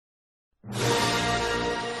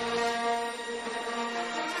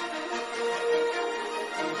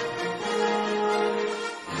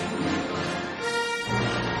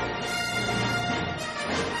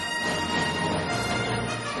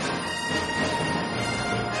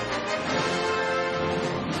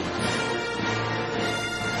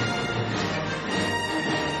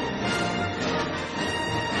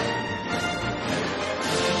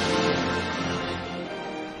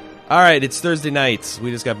All right, it's Thursday night.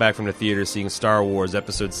 We just got back from the theater seeing Star Wars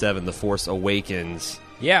Episode 7, The Force Awakens.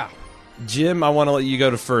 Yeah. Jim, I want to let you go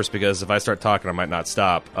to first because if I start talking, I might not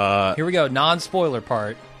stop. Here we go, non-spoiler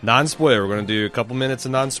part. Non-spoiler. We're going to do a couple minutes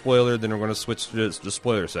of non-spoiler, then we're going to switch to the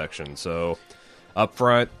spoiler section. So, up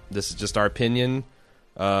front, this is just our opinion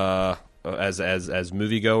as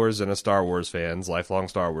moviegoers and as Star Wars fans, lifelong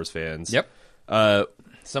Star Wars fans. Yep.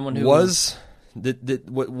 Someone who what'd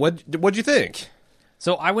you think?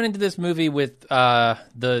 So I went into this movie with the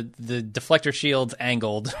deflector shields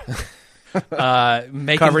angled,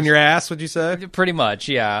 Covering your ass, would you say? Pretty much,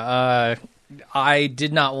 yeah. I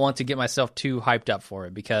did not want to get myself too hyped up for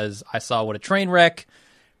it because I saw what a train wreck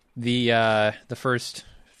the first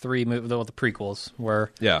three the prequels were.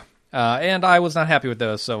 Yeah. And I was not happy with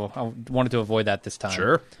those, so I wanted to avoid that this time.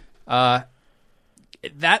 Sure.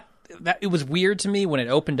 That it was weird to me when it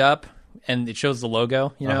opened up. And it shows the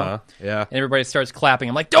logo, you know? Yeah. And everybody starts clapping.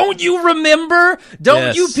 I'm like, don't you remember?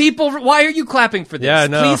 Don't you people? Why are you clapping for this? Yeah,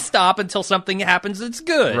 no. Please stop until something happens that's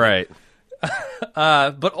good. Right.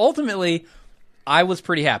 But ultimately, I was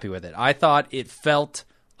pretty happy with it. I thought it felt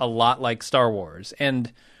a lot like Star Wars.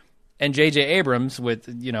 And J.J. Abrams, with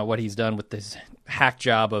what he's done with this hack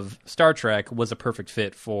job of Star Trek, was a perfect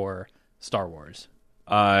fit for Star Wars.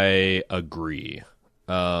 I agree.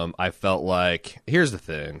 I felt like, here's the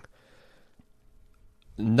thing.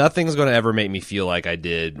 Nothing's going to ever make me feel like I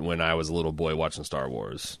did when I was a little boy watching Star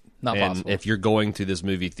Wars. Not possible. And if you're going to this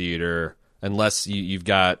movie theater, unless you've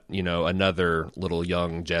got another little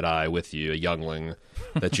young Jedi with you, a youngling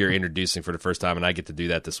that you're introducing for the first time, and I get to do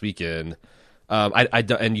that this weekend,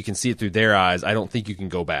 and you can see it through their eyes, I don't think you can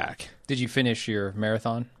go back. Did you finish your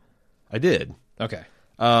marathon? I did. Okay.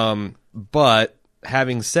 But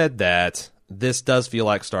having said that, this does feel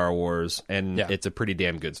like Star Wars, and Yeah. it's a pretty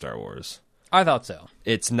damn good Star Wars. I thought so.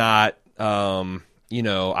 It's not, I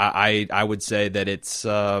would say that it's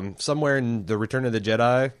somewhere in the Return of the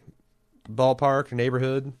Jedi ballpark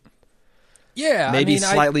neighborhood. Yeah, Maybe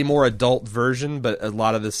slightly more adult version, but a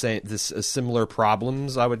lot of the similar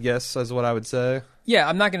problems, I would guess, is what I would say. Yeah,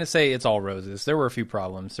 I'm not going to say it's all roses. There were a few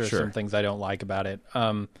problems. There are Sure. some things I don't like about it.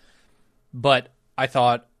 But I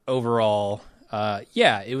thought overall,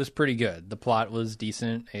 it was pretty good. The plot was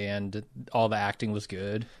decent, and all the acting was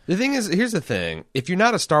good. The thing is, here's the thing. If you're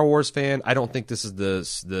not a Star Wars fan, I don't think this is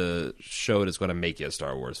the show that's going to make you a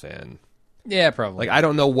Star Wars fan. Yeah, probably. Like, I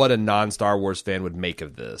don't know what a non-Star Wars fan would make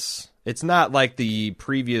of this. It's not like the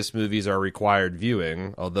previous movies are required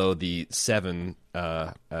viewing, although the 7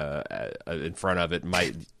 in front of it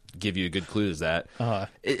might give you a good clue to that. Uh-huh.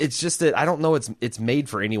 It's just that I don't know it's made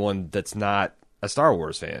for anyone that's not a Star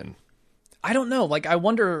Wars fan. I don't know. Like, I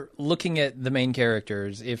wonder, looking at the main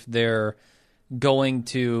characters, if they're going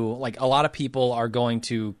to, like, a lot of people are going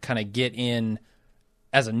to kind of get in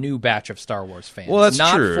as a new batch of Star Wars fans. Well, that's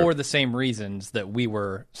not true. for the same reasons that we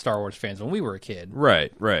were Star Wars fans when we were a kid.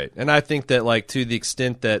 Right. And I think that, like, to the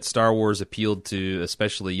extent that Star Wars appealed to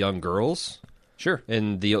especially young girls Sure.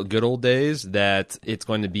 in the good old days, that it's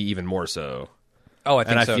going to be even more so. Oh, I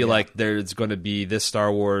think and so. I feel yeah. like there's going to be this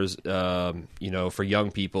Star Wars, for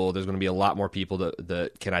young people. There's going to be a lot more people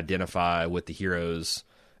that can identify with the heroes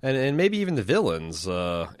and maybe even the villains.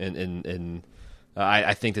 I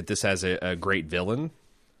think that this has a great villain.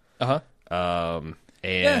 And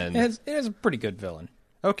it has a pretty good villain.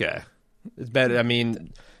 Okay, it's better. I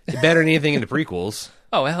mean, better than anything in the prequels.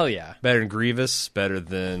 Oh, hell yeah. Better than Grievous. Better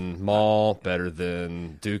than Maul. Better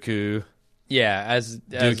than Dooku. Yeah, as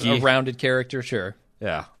Dookie. a rounded character, sure.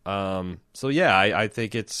 Yeah. So yeah, I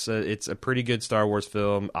think it's a pretty good Star Wars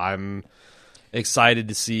film. I'm excited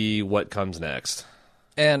to see what comes next.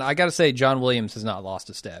 And I got to say, John Williams has not lost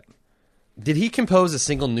a step. Did he compose a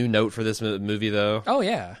single new note for this movie though? Oh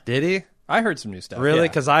yeah, Did he? I heard some new stuff. Really? yeah.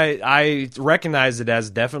 Because I recognize it as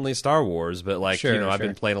definitely Star Wars, but like Sure, I've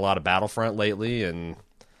been playing a lot of Battlefront lately, and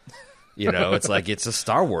it's like it's a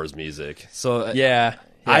Star Wars music. So Yeah.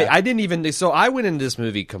 I didn't even. So I went into this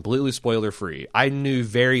movie completely spoiler free. I knew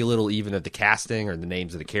very little even of the casting or the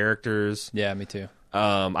names of the characters. Yeah, me too.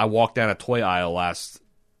 I walked down a toy aisle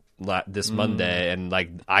this Monday, and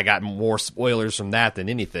like I got more spoilers from that than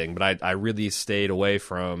anything. But I really stayed away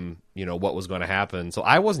from what was going to happen. So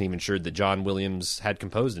I wasn't even sure that John Williams had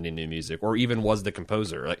composed any new music, or even was the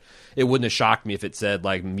composer. Like, it wouldn't have shocked me if it said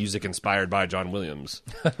like music inspired by John Williams.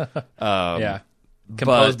 Yeah.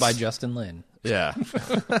 Composed but- by Justin Lin. Yeah.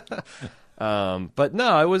 But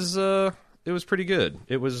no, it was pretty good.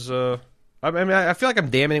 It was. I mean, I feel like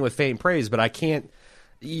I'm damning it with faint praise, but I can't.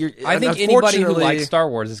 I think anybody who likes Star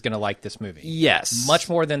Wars is going to like this movie. Yes. Much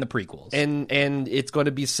more than the prequels. And it's going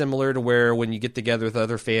to be similar to where when you get together with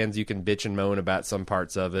other fans, you can bitch and moan about some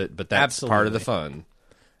parts of it, but that's part of the fun.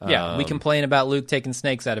 Yeah, we complain about Luke taking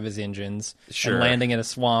snakes out of his engines and landing in a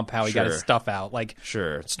swamp, how he got his stuff out. Like,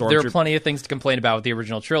 there are plenty of things to complain about with the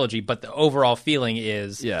original trilogy, but the overall feeling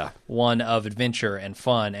is one of adventure and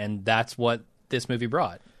fun, and that's what this movie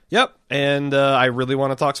brought. Yep, and I really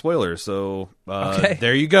want to talk spoilers, so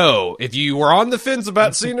there you go. If you were on the fence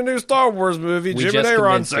about seeing a new Star Wars movie, Jim and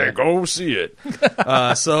Aaron say go see it.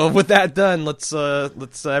 So with that done, let's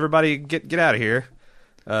everybody get out of here.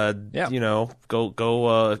 You know,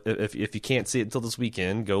 go if you can't see it until this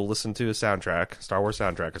weekend, go listen to a soundtrack, Star Wars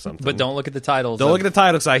soundtrack or something. But don't look at the titles. Don't look at the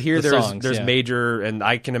titles. I hear songs, there's major, and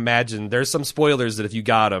I can imagine there's some spoilers that if you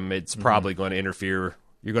got them, it's probably going to interfere.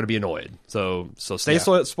 You're going to be annoyed. So stay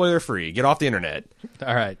spoiler free. Get off the internet.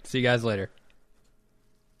 All right. See you guys later.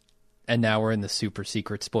 And now we're in the super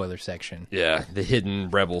secret spoiler section. Yeah, the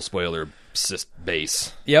hidden Rebel spoiler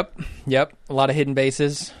base. Yep. A lot of hidden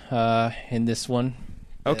bases in this one.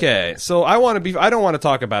 Okay, so I don't want to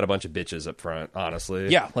talk about a bunch of bitches up front, honestly.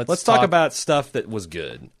 Yeah, let's talk about stuff that was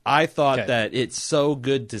good. I thought that it's so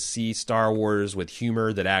good to see Star Wars with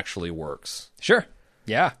humor that actually works. Sure.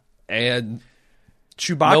 Yeah. And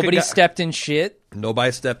Chewbacca. Nobody stepped in shit.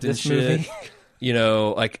 Nobody stepped in shit. Movie. You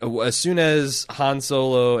know, like as soon as Han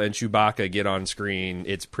Solo and Chewbacca get on screen,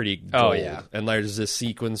 it's pretty gold. Oh yeah. And there's this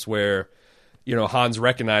sequence where, you know, Han's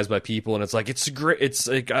recognized by people, and it's like it's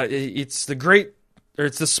the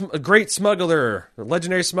great smuggler, the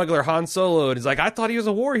legendary smuggler Han Solo, and he's like, I thought he was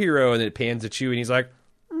a war hero, and it pans at you, and he's like,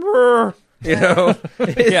 brr. You know,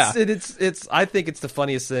 it's I think it's the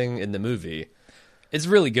funniest thing in the movie. It's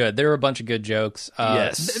really good. There are a bunch of good jokes.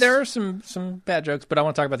 Yes. There are some bad jokes, but I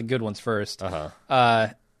want to talk about the good ones first.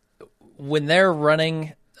 When they're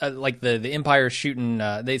running, like the Empire's shooting,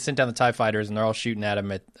 they sent down the TIE fighters, and they're all shooting at him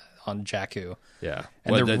on Jakku. Yeah.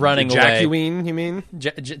 And they're running away. Jakkuine, you mean?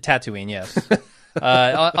 Tatooine, yes.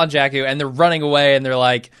 On Jakku, and they're running away, and they're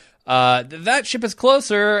like, that ship is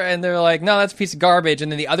closer, and they're like, no, that's a piece of garbage, and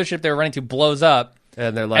then the other ship they were running to blows up.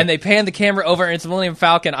 And they're like, and they pan the camera over, and it's the Millennium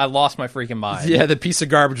Falcon. I lost my freaking mind. Yeah, the piece of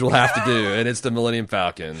garbage will have to do, and it's the Millennium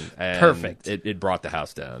Falcon. And perfect. It brought the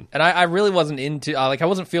house down. And I really wasn't into I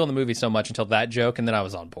wasn't feeling the movie so much until that joke, and then I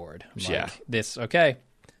was on board. This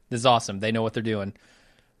is awesome. They know what they're doing.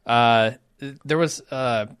 There was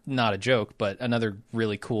not a joke, but another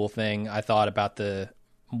really cool thing I thought about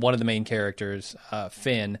one of the main characters,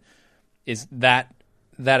 Finn, is that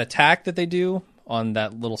attack that they do on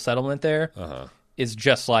that little settlement there. Is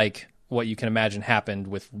just like what you can imagine happened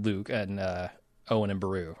with Luke and Owen and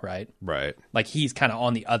Beru, right? Right. Like he's kind of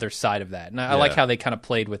on the other side of that. And I like how they kind of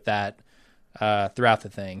played with that throughout the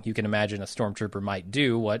thing. You can imagine a stormtrooper might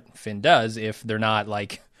do what Finn does if they're not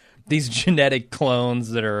like these genetic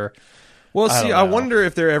clones that are... Well, I wonder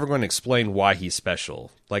if they're ever going to explain why he's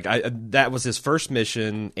special. Like, that was his first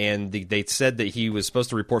mission, and they said that he was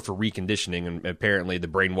supposed to report for reconditioning, and apparently the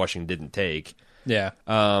brainwashing didn't take. Yeah.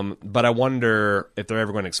 But I wonder if they're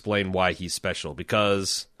ever going to explain why he's special,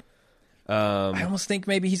 because... I almost think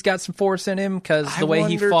maybe he's got some force in him, because the way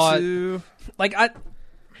he fought... Too. Like,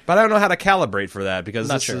 But I don't know how to calibrate for that, because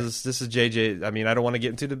this is JJ... I mean, I don't want to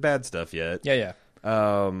get into the bad stuff yet. Yeah.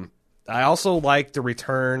 I also like the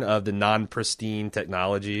return of the non-pristine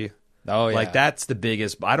technology. Oh, yeah. Like, that's the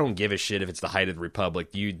biggest... I don't give a shit if it's the height of the Republic.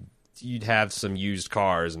 You'd have some used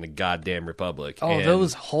cars in the goddamn Republic. Oh,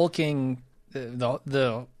 those hulking...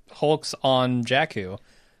 The hulks on Jakku.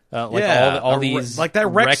 All these... Like, that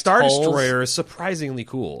Rex Star holes. Destroyer is surprisingly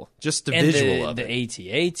cool. Just the visual of it. The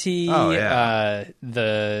AT-AT. Oh, yeah.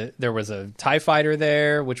 There was a TIE Fighter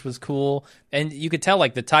there, which was cool. And you could tell,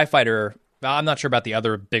 like, the TIE Fighter... I'm not sure about the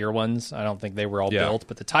other bigger ones. I don't think they were all built.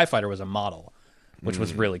 But the TIE Fighter was a model, which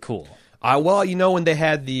was really cool. Well, you know, when they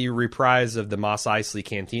had the reprise of the Mos Eisley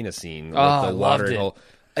Cantina scene with the water hole,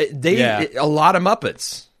 a lot of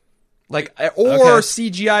Muppets. Like, or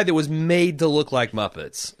CGI that was made to look like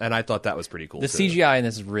Muppets. And I thought that was pretty cool, The CGI in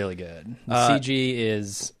this is really good. The CG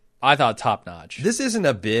is, I thought, top-notch. This isn't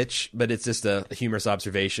a bitch, but it's just a humorous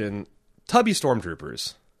observation. Tubby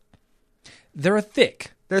stormtroopers. They're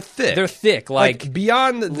thick. They're thick. Like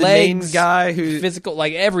beyond the legs, main guy who... Physical,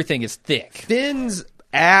 like, everything is thick. Finn's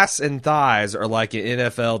ass and thighs are like an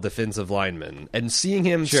NFL defensive lineman, and seeing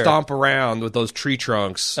him stomp around with those tree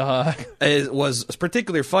trunks was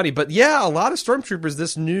particularly funny. But yeah, a lot of stormtroopers,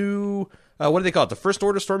 this new what do they call it, the First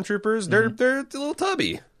Order stormtroopers, they're a little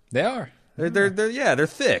tubby. They are. They're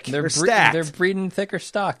thick. They're stacked. They're breeding thicker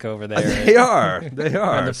stock over there. They are. They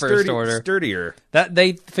are. In the First Order. Sturdier. That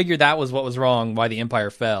they figured that was what was wrong, why the Empire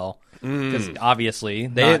fell. Because obviously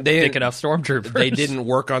they thick enough stormtroopers. They didn't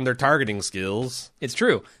work on their targeting skills. It's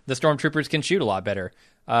true. The stormtroopers can shoot a lot better.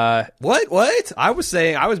 What? I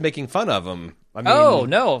was making fun of them. I mean, Oh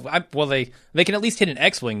no! They can at least hit an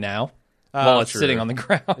X-wing now while it's true. sitting on the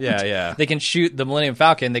ground. Yeah. They can shoot the Millennium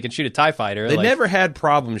Falcon. They can shoot a TIE fighter. They never had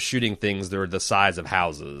problems shooting things that were the size of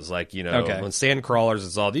houses. Like, when Sandcrawlers,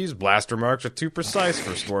 it's all these blaster marks are too precise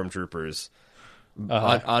for stormtroopers.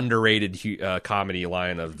 Underrated comedy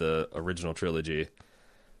line of the original trilogy.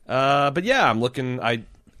 But yeah, I'm looking.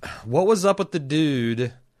 What was up with the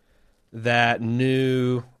dude that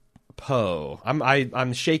knew Poe?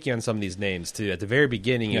 I'm shaky on some of these names too. At the very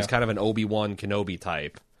beginning, he was kind of an Obi-Wan Kenobi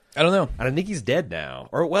type. I don't know. And I think he's dead now.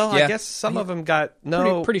 Or I guess some of them got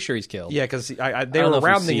Pretty sure he's killed. Yeah, because they were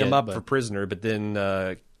rounding him up for prisoner. But then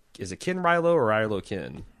is it Kin Rilo or Rilo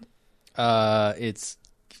Kin? It's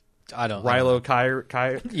I don't Rilo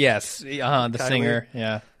Kai. Yes, the singer.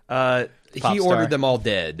 Yeah. He ordered them all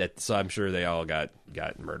dead, so I'm sure they all got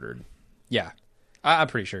murdered. Yeah. I'm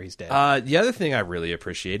pretty sure he's dead. The other thing I really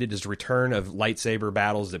appreciated is the return of lightsaber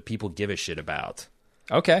battles that people give a shit about.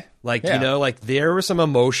 Okay. There were some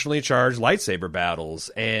emotionally charged lightsaber battles,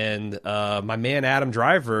 and my man Adam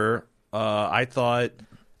Driver, I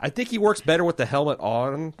think he works better with the helmet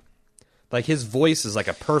on. Like, his voice is like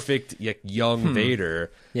a perfect young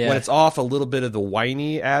Vader. Yeah. When it's off, a little bit of the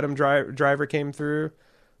whiny Adam Driver came through.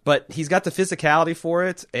 But he's got the physicality for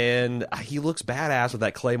it, and he looks badass with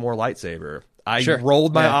that Claymore lightsaber. I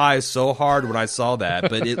rolled my eyes so hard when I saw that,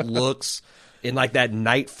 but it looks in like that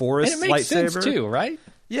Night Forest and it makes lightsaber. sense too, right?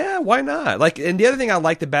 Yeah, why not? Like, and the other thing I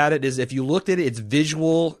liked about it is if you looked at it, it's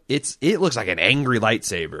visual. It looks like an angry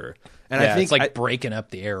lightsaber. And I think it's like breaking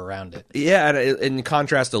up the air around it. Yeah, and in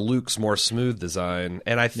contrast to Luke's more smooth design.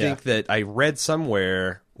 And I think that I read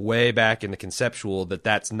somewhere way back in the conceptual that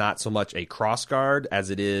that's not so much a crossguard as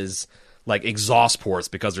it is like exhaust ports,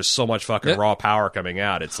 because there's so much fucking raw power coming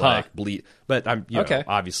out. It's like bleed. But I'm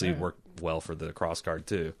obviously worked well for the crossguard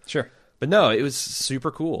too. Sure. But no, it was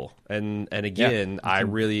super cool. And again, I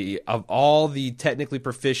really, of all the technically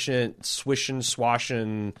proficient swishing,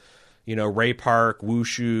 swashing, Ray Park,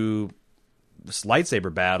 Wushu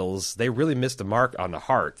lightsaber battles, they really missed a mark on the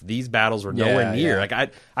heart. These battles were nowhere near. Like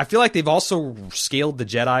I feel like they've also scaled the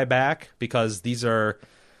Jedi back, because these are,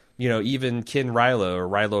 even Kin Rilo or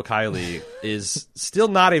Rilo Kiley is still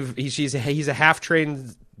not he's a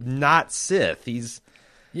half-trained not Sith.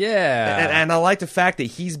 And I like the fact that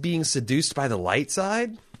he's being seduced by the light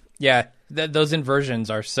side. Yeah, those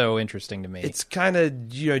inversions are so interesting to me. It's kind of,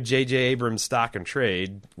 J.J. Abrams stock and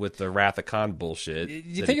trade with the Wrath of Khan bullshit.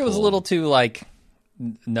 You think it was a little too, like,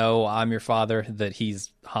 no, I'm your father, that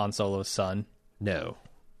he's Han Solo's son? No.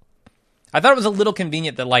 I thought it was a little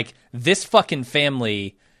convenient that, like, this fucking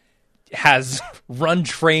family has run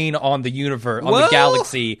train on the universe, on the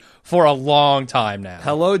galaxy for a long time now.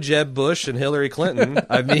 Hello, Jeb Bush and Hillary Clinton.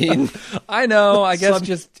 I mean, I know. I guess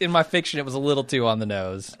just in my fiction, it was a little too on the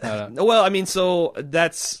nose. Well, I mean, so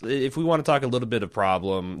that's, if we want to talk a little bit of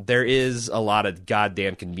problem, there is a lot of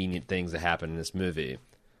goddamn convenient things that happen in this movie.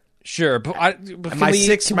 Sure, but my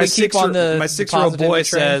 6-year-old boy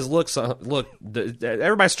says, "Look,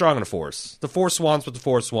 everybody's strong in the Force. The Force wants what the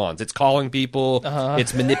Force wants. It's calling people.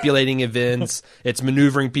 It's manipulating events. It's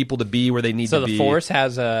maneuvering people to be where they need to be. So the Force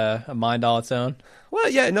has a mind all its own.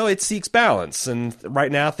 Well, yeah, no, it seeks balance, and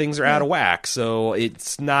right now things are out of whack. So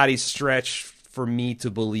it's not a stretch for me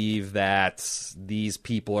to believe that these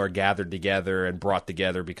people are gathered together and brought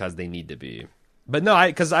together because they need to be. But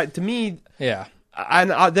no, to me, yeah.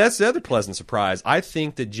 And that's the other pleasant surprise. I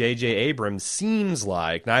think that J.J. Abrams seems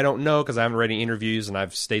like, now I don't know because I haven't read any interviews and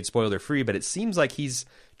I've stayed spoiler free, but it seems like he's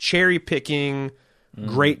cherry picking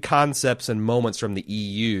great concepts and moments from the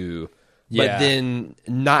EU, but then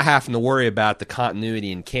not having to worry about the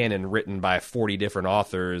continuity and canon written by 40 different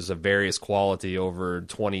authors of various quality over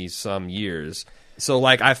 20 some years. So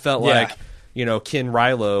like I felt like, Kin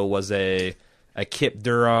Rilo was a Kip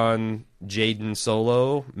Duron, Jaden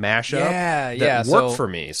Solo mashup that worked for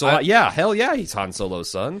me. So hell yeah, he's Han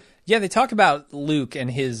Solo's son. Yeah, they talk about Luke and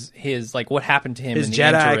his like what happened to him his in the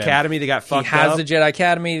Jedi interim. Academy that got fucked up. He has the Jedi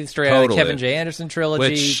Academy straight out of the Kevin J. Anderson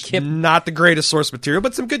trilogy. Which not the greatest source material,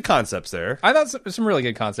 but some good concepts there. I thought some really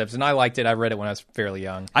good concepts, and I liked it. I read it when I was fairly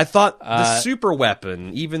young. I thought the super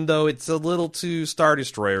weapon, even though it's a little too Star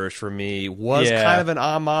Destroyer-ish for me, was kind of an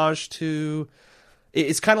homage to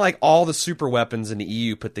It's kind of like all the super weapons in the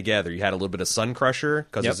EU put together. You had a little bit of Sun Crusher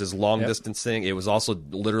because it's this long distance thing. It was also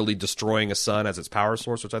literally destroying a sun as its power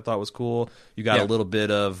source, which I thought was cool. You got a little bit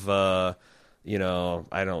of, I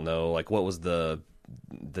don't know, like what was the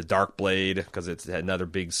Dark Blade, because it's another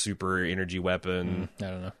big super energy weapon. I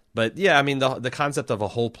don't know. But yeah, I mean the concept of a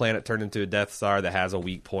whole planet turned into a Death Star that has a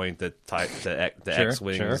weak point that the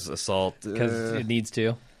X-wings assault because it needs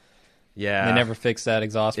to. Yeah, they never fix that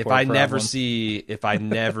exhaust port If I problem.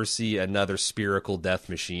 never see another spherical death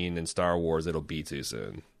machine in Star Wars, it'll be too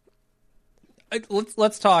soon.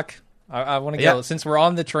 Let's talk. I want to go since we're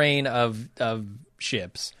on the train of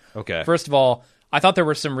ships. Okay. First of all, I thought there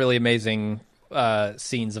were some really amazing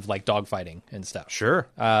scenes of like dogfighting and stuff. Sure.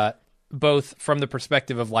 Both from the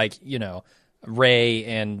perspective of like, Rey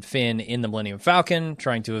and Finn in the Millennium Falcon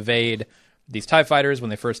trying to evade these TIE fighters when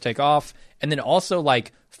they first take off, and then also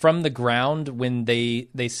like from the ground when they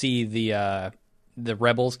see the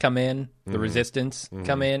rebels come in, the Resistance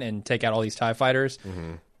come in and take out all these TIE fighters.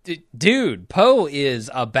 Dude, Poe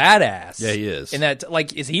is a badass. Yeah, he is. And that,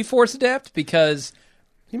 like, is he Force adept? Because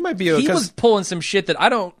he might be. He was pulling some shit that I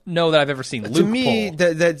don't know that I've ever seen Luke to me, pull.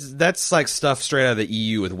 that's like stuff straight out of the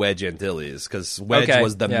EU with Wedge Antilles, because Wedge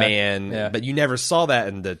was the man, but you never saw that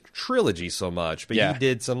in the trilogy so much. But you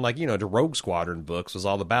did some, like, the Rogue Squadron books was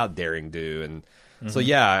all about daring do, and so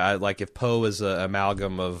I like if Poe is an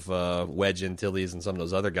amalgam of Wedge Antilles and some of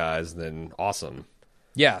those other guys, then awesome.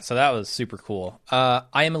 Yeah, so that was super cool. I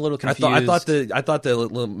am a little confused. I thought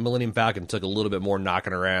the Millennium Falcon took a little bit more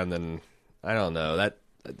knocking around than, I don't know, that.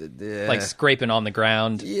 Like scraping on the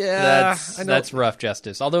ground. Yeah, that's rough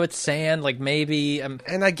justice. Although it's sand, like maybe.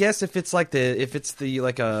 And I guess if it's like a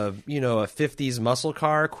 50s muscle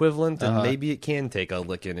car equivalent, then maybe it can take a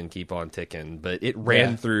licking and keep on ticking. But it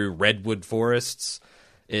ran through redwood forests.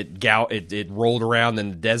 It rolled around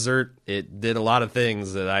in the desert. It did a lot of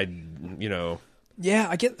things that Yeah,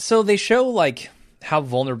 I get. So they show like how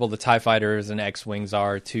vulnerable the TIE fighters and X-wings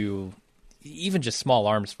are to even just small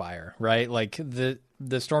arms fire, right? Like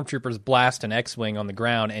the stormtroopers blast an X-wing on the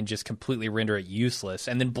ground and just completely render it useless,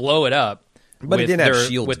 and then blow it up. But it didn't have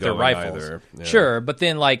shields with their going rifles. Either. Yeah. Sure, but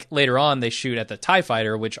then like later on they shoot at the TIE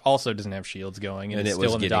fighter, which also doesn't have shields going, and it's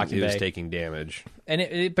still in the docking bay. It was taking damage, and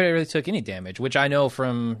it barely took any damage. Which I know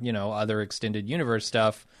from other extended universe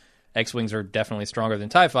stuff. X-wings are definitely stronger than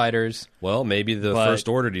TIE fighters. Well, maybe the First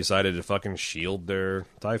Order decided to fucking shield their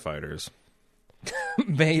TIE fighters.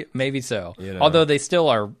 Maybe so. Although they still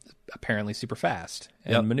are apparently super fast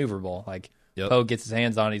and maneuverable. Like Poe gets his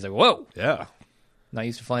hands on it, he's like, "Whoa, yeah, not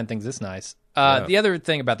used to flying things this nice." The other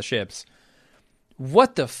thing about the ships,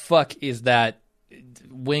 what the fuck is that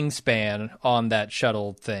wingspan on that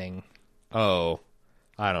shuttle thing? Oh,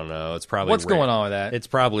 I don't know. It's probably what's going on with that. It's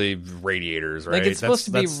probably radiators, right? Like it's supposed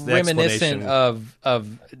to be reminiscent of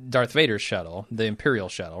Darth Vader's shuttle, the Imperial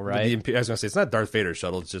shuttle, right? I was going to say it's not Darth Vader's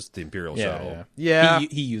shuttle; it's just the Imperial shuttle. Yeah.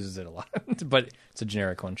 He uses it a lot, but it's a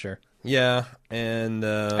generic one, sure. Yeah, and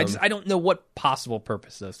I don't know what possible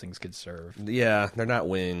purpose those things could serve. Yeah, they're not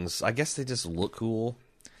wings. I guess they just look cool.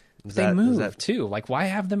 They move too. Like, why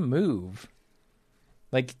have them move?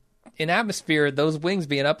 Like. In atmosphere, those wings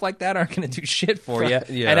being up like that aren't going to do shit for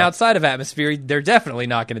you. And outside of atmosphere, they're definitely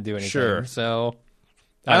not going to do anything. Sure. So,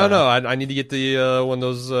 I don't know. I need to get the one of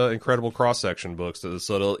those incredible cross-section books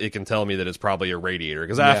so it can tell me that it's probably a radiator.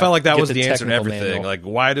 Because I felt like that was the answer to everything. Manual. Like,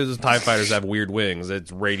 why do the TIE fighters have weird wings? It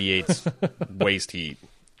radiates waste heat.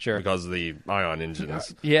 Sure. Because of the ion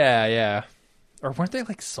engines. Yeah. Or weren't they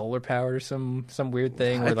like solar powered or some weird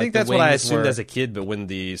thing? Where, I think that's what I assumed as a kid, but when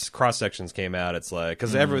these cross sections came out, it's like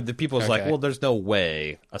because the people was like, well, there's no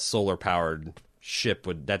way a solar powered ship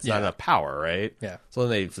would. That's not enough power, right? Yeah. So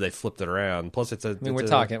then they flipped it around. Plus, it's a. I mean,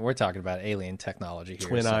 we're talking about alien technology here.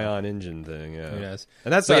 Twin ion engine thing, yeah. Yes.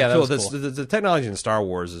 And that's cool. The technology in Star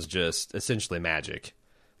Wars is just essentially magic.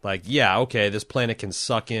 Like, okay, this planet can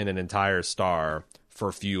suck in an entire star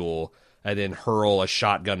for fuel. And then hurl a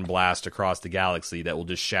shotgun blast across the galaxy that will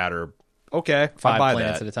just shatter. Okay, 5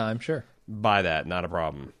 planets at a time. Sure, buy that. Not a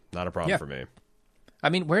problem. Not a problem for me.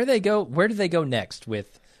 I mean, where do they go next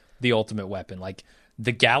with the ultimate weapon? Like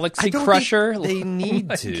the Galaxy Crusher? They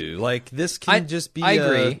need to. Like this can just be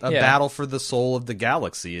a battle for the soul of the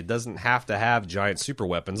galaxy. It doesn't have to have giant super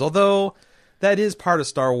weapons. Although that is part of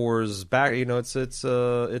Star Wars. It's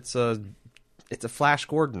a Flash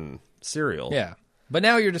Gordon serial. Yeah. But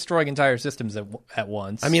now you're destroying entire systems at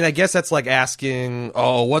once. I mean, I guess that's like asking,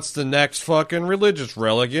 what's the next fucking religious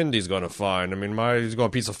relic Indy's going to find? I mean, he's going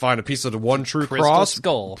to find a piece of the one true cross?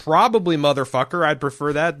 Skull. Probably, motherfucker. I'd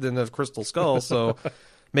prefer that than a crystal skull. So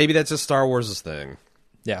maybe that's just Star Wars' thing.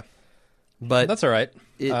 Yeah. But That's all right.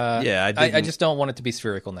 yeah, I just don't want it to be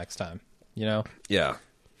spherical next time. You know, yeah.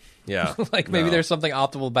 like maybe No. there's something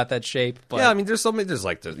optimal about that shape. But Yeah, I mean, there's something. There's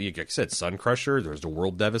like like I said, Sun Crusher. There's the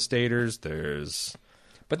World Devastators. There's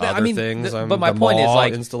but other I mean, things. but my the point is Maw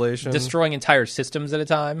like installation. destroying entire systems at a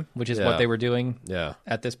time, which is Yeah. what they were doing Yeah,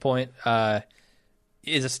 at this point.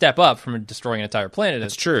 Is a step up from destroying an entire planet.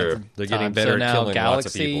 it's true. They're getting better so at now killing galaxy,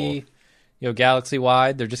 lots of people. Galaxy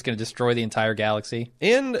wide, they're just going to destroy the entire galaxy.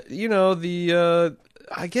 And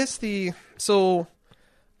I guess so.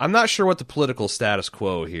 I'm not sure what the political status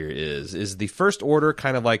quo here is. Is the First Order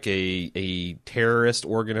kind of like a terrorist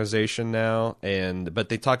organization now? But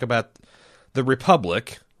they talk about the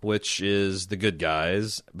Republic, which is the good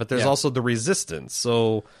guys, but there's Yeah. also the Resistance.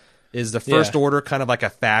 So is the First Yeah. Order kind of like a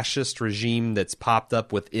fascist regime that's popped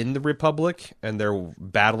up within the Republic, and they're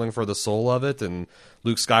battling for the soul of it? And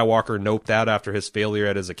Luke Skywalker noped out after his failure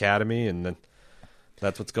at his academy, and then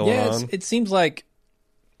that's what's going on. It seems like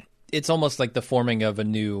it's almost like the forming of a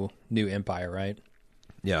new empire, right?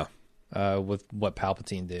 Yeah. With what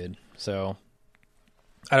Palpatine did. So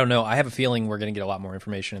I don't know. I have a feeling we're going to get a lot more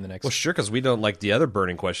information in the next. Well, sure, because we don't like the other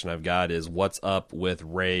burning question I've got is what's up with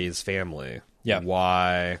Rey's family? Yeah.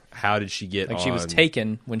 Why? How did she get Like on? she was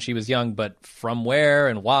taken when she was young, but from where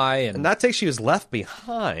and why? And that takes she was left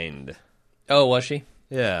behind. Oh, was she?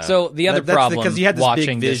 Yeah. So the other That's problem because you had this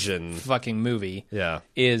watching big vision. this fucking movie Yeah.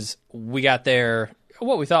 is we got there,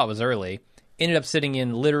 what we thought was early, ended up sitting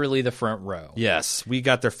in literally the front row. Yes, we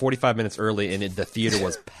got there 45 minutes early, and the theater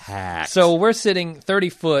was packed. So we're sitting 30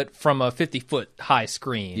 foot from a 50-foot high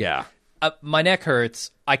screen. yeah. My neck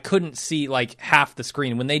hurts. I couldn't see like half the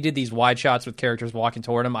screen. When they did these wide shots with characters walking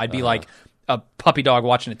toward them, I'd be like a puppy dog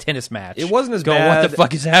watching a tennis match. It wasn't as going, bad. What the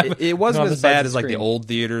fuck is happening? It wasn't on the as sides bad of as like the screen. old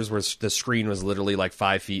theaters where the screen was literally like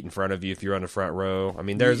 5 feet in front of you if you're on the front row. I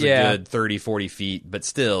mean, there's Yeah. a good 30, 40 feet, but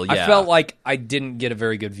still, yeah. I felt like I didn't get a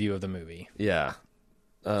very good view of the movie. Yeah.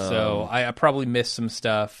 So I probably missed some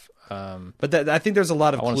stuff. But I think there's a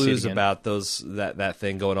lot of I wanna see it clues again. about that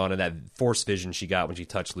thing going on and that force vision she got when she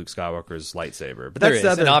touched Luke Skywalker's lightsaber. But There that's is, the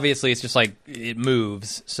other, and obviously it's just like it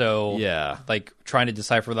moves. So Yeah. like trying to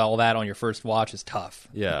decipher all that on your first watch is tough.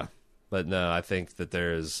 yeah. But no, I think that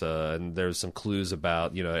there's some clues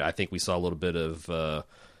about, I think we saw a little bit of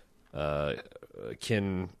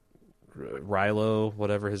Ken Rilo,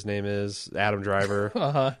 whatever his name is, Adam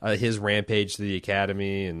Driver, his rampage to the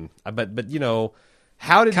academy, and but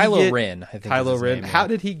how did Kylo he get, Ren, I think is Kylo his Ren? name, How yeah.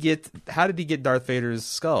 did he get Darth Vader's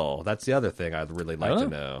skull? That's the other thing I'd really like to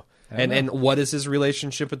know. And what is his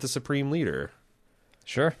relationship with the Supreme Leader?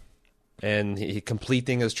 Sure. And he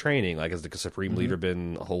completing his training, like has the Mm-hmm. Supreme Leader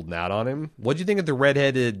been holding out on him? What do you think of the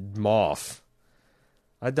redheaded Moff?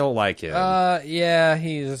 I don't like him. Yeah,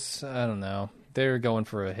 he's I don't know. They're going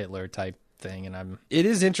for a Hitler type thing, and I'm It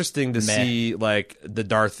is interesting to Meh. see like the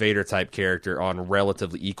Darth Vader type character on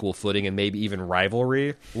relatively equal footing and maybe even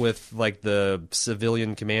rivalry with like the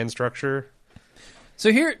civilian command structure.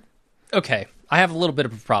 so here. Okay, I have a little bit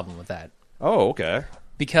of a problem with that Oh, okay.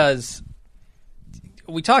 because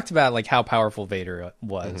we talked about like how powerful Vader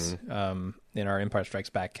was in our Empire Strikes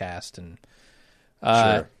Back cast, and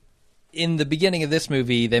Sure. in the beginning of this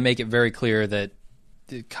movie, they make it very clear that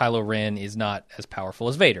Kylo Ren is not as powerful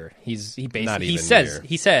as Vader. He basically Not even near.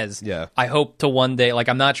 he says, Yeah. I hope to one day, like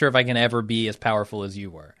I'm not sure if I can ever be as powerful as you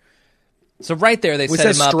were. So right there, they We set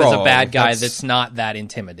him said up as a strong. bad guy That's- that's not that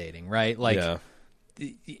intimidating, right? Like Yeah.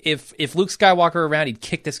 if Luke Skywalker were around, he'd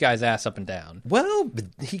kick this guy's ass up and down. Well, but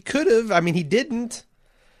he could have. I mean, he didn't.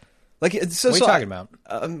 Like, so, What are you talking about?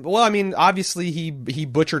 Well, I mean, obviously he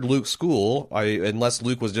butchered Luke's school. Unless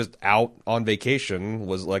Luke was just out on vacation,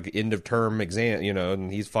 was like end of term exam,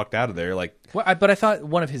 and he's fucked out of there. Like, But I thought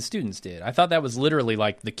one of his students did. I thought that was literally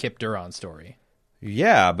like the Kip Duron story.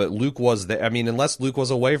 yeah, but Luke was there. I mean, unless Luke was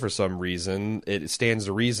away for some reason, it stands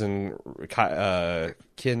to reason. Kylo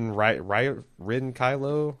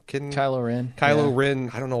Ren. Kylo Ren.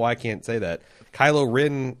 I don't know why I can't say that. Kylo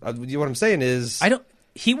Ren. What I'm saying is,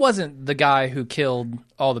 He wasn't the guy who killed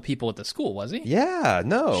all the people at the school, was he? yeah,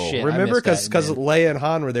 no. Shit, I Remember, missed because that, man. Leia and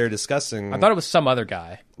Han were there discussing. I thought it was some other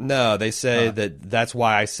guy. No, they say that's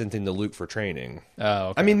why I sent him to Luke for training. Oh,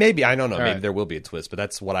 okay. I mean, maybe I don't know. Maybe right. there will be a twist, but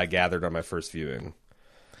that's what I gathered on my first viewing.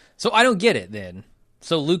 So I don't get it then.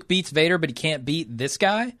 So Luke beats Vader, but he can't beat this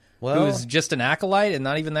guy Well- who's just an acolyte and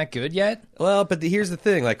not even that good yet? Well, but here's the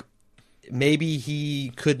thing: like, maybe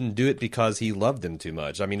he couldn't do it because he loved him too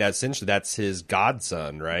much. I mean, that's his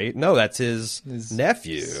godson, right? No, that's his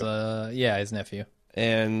nephew Yeah, his nephew.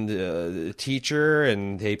 and teacher,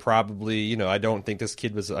 and they probably, I don't think this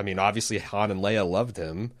kid was. I mean, obviously Han and Leia loved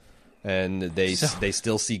him, and they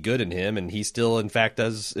still see good in him, and he still, in fact,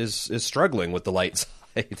 is struggling with the light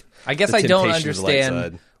side. I guess The I don't temptation of the light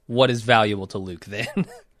understand side. what is valuable to Luke. Then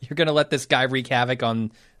you're going to let this guy wreak havoc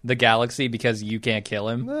on the galaxy because you can't kill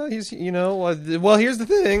him. He's, well, here's the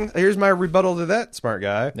thing. Here's my rebuttal to that, smart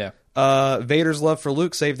guy. Yeah. Vader's love for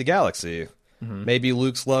Luke saved the galaxy. Maybe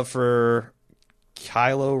Luke's love for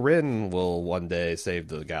Kylo Ren will one day save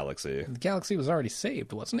the galaxy. The galaxy was already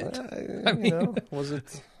saved, wasn't it? Was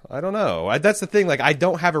it? I don't know. That's the thing. Like, I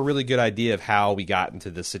don't have a really good idea of how we got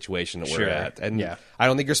into this situation that Sure. we're at, and Yeah. I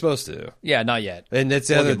don't think you're supposed to. Yeah, not yet. And that's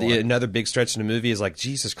We'll get more. another big stretch in the movie is like,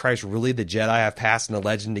 Jesus Christ, really? The Jedi have passed in the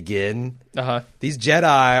legend again? These Jedi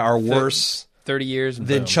are worse 30 years and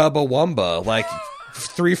than boom. Chubba Like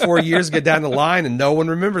 3-4 years get down the line and no one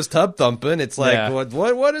remembers Tub Thumping. It's like, Yeah. who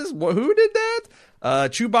did that?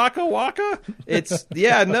 Chewbacca Waka? It's like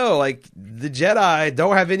the Jedi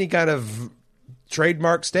don't have any kind of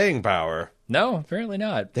trademark staying power. No, apparently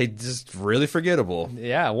not. They just really forgettable.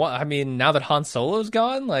 Yeah, well, I mean, now that Han Solo's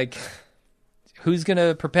gone, like, who's going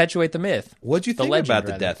to perpetuate the myth? What'd you The think legend, about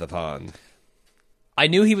the rather. death of Han? I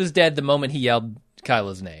knew he was dead the moment he yelled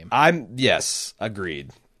Kylo's name. Yes,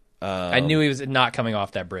 agreed. I knew he was not coming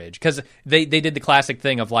off that bridge because they did the classic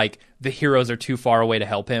thing of like the heroes are too far away to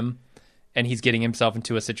help him, and he's getting himself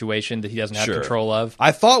into a situation that he doesn't have Sure. control of.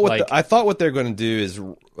 I thought Like- what they're going to do is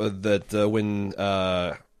that when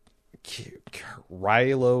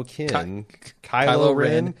Kylo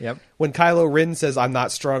Ren, Yep. when Kylo Ren says, "I'm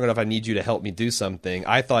not strong enough, I need you to help me do something,"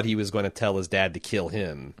 I thought he was going to tell his dad to kill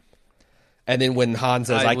him. And then when Han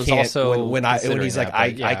says, I "I was can't," also when he's considering like, that, but "I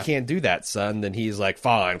yeah. can't do that, son," then he's like,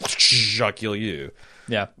 "Fine, I'll kill you."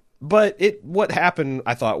 Yeah. But what happened,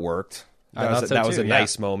 I thought worked. I thought so That was too, a yeah.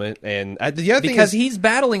 nice moment. And the other thing Because is, he's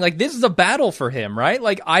battling, like, this is a battle for him, right?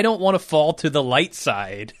 Like, I don't want to fall to the light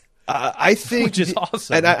side. I think, Which is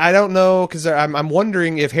awesome. and I don't know because I'm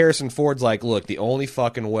wondering if Harrison Ford's like, look, the only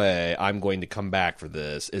fucking way I'm going to come back for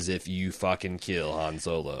this is if you fucking kill Han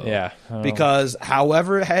Solo. Yeah. Because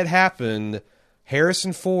however it had happened,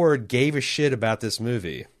 Harrison Ford gave a shit about this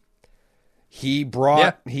movie. He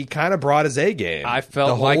kind of brought his A game. I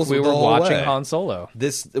felt like we were watching Han Solo.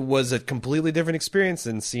 This was a completely different experience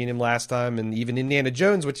than seeing him last time, and even Indiana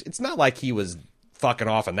Jones, which it's not like he was fucking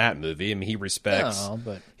off in that movie. I mean, he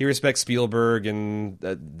respects Spielberg and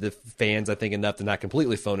the fans, I think, enough to not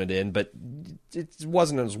completely phone it in, but it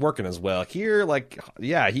wasn't as working as well. Here, like,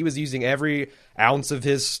 yeah, he was using every ounce of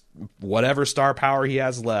his whatever star power he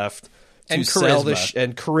has left And to sell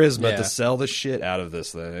charisma. to sell the shit out of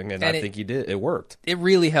this thing, and I think he did. It worked. It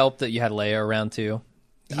really helped that you had Leia around, too.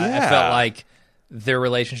 I Yeah. felt like their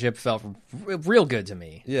relationship felt real good to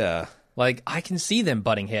me. Yeah. Like, I can see them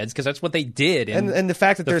butting heads because that's what they did. And the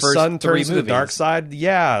fact that the their first son three turns to the dark movies. side,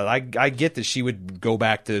 yeah, I get that she would go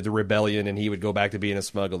back to the rebellion and he would go back to being a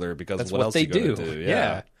smuggler because That's what what else they he gonna do. do?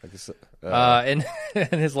 Yeah. I guess,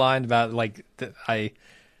 and his line about, like,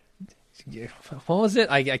 what was it?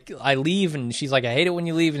 I leave, and she's like, I hate it when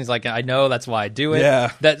you leave, and he's like, I know, that's why I do it.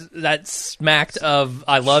 Yeah. That smacked of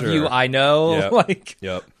I love you, I know. Yep. Like,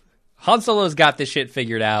 Yep. Han Solo's got this shit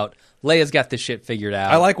figured out. Leia's got this shit figured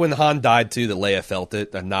out. I like when Han died too that Leia felt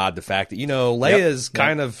it, a nod to the fact that Leia's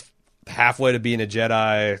kind of halfway to being a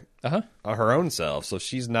Jedi her own self, so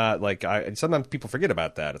she's not like sometimes people forget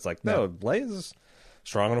about that. It's like, no, Leia's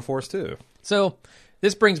strong on the Force too. So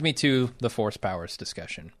this brings me to the Force powers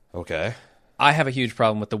discussion. Okay. I have a huge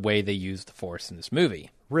problem with the way they use the Force in this movie.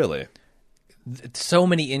 Really? So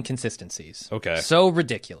many inconsistencies. Okay. So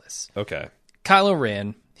ridiculous. Okay. Kylo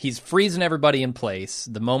Ren, he's freezing everybody in place.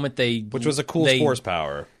 The moment Which was a cool Force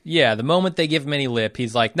power. Yeah, the moment they give him any lip,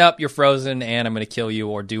 he's like, nope, you're frozen, and I'm going to kill you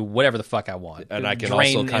or do whatever the fuck I want. And I can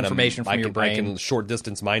drain also kind information of from your brain. I can short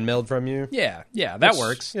distance mind meld from you. Yeah, that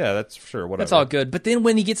works. Yeah, that's sure. Whatever. That's all good. But then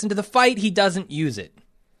when he gets into the fight, he doesn't use it.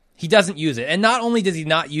 He doesn't use it. And not only does he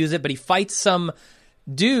not use it, but he fights some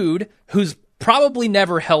dude who's probably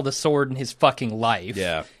never held a sword in his fucking life.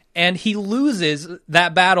 Yeah. And he loses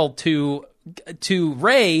that battle to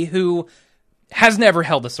Rey, who has never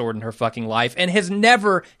held a sword in her fucking life and has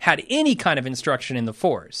never had any kind of instruction in the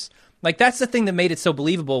Force. Like, that's the thing that made it so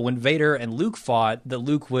believable when Vader and Luke fought, that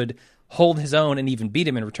Luke would hold his own and even beat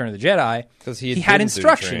him in Return of the Jedi. 'Cause he had didn't do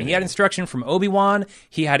instruction. training. He had instruction from Obi-Wan.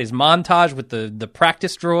 He had his montage with the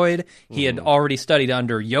practice droid. He had already studied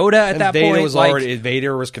under Yoda at that Vader point. was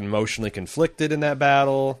Vader was emotionally conflicted in that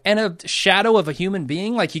battle. And a shadow of a human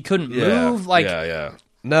being. Like, he couldn't move. Like, yeah.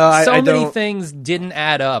 No, I so many don't. things didn't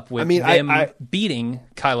add up with them beating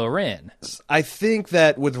Kylo Ren. I think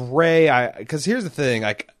that with Rey, because here's the thing,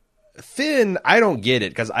 like Finn, I don't get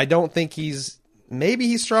it because I don't think he's maybe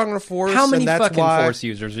he's strong on the Force. How many and that's fucking why, Force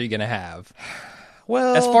users are you going to have?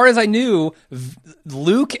 Well, As far as I knew,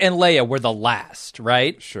 Luke and Leia were the last,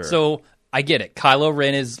 right? Sure. So I get it. Kylo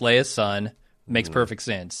Ren is Leia's son. Makes perfect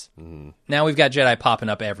sense. Now we've got Jedi popping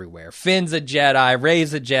up everywhere. Finn's a Jedi.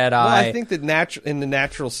 Rey's a Jedi. Well, I think that in the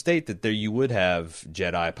natural state that there you would have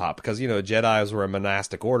Jedi pop because Jedis were a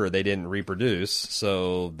monastic order; they didn't reproduce,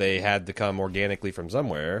 so they had to come organically from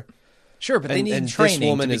somewhere. Sure, but they and need this training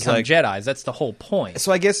woman to is become like- Jedis. That's the whole point.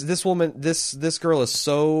 So I guess this woman, this girl is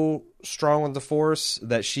so strong with the Force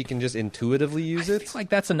that she can just intuitively use it. It's like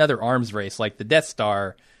that's another arms race, like the Death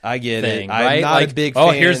Star I get thing, it. I'm right? not like, a big. oh,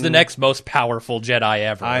 fan. here's the next most powerful Jedi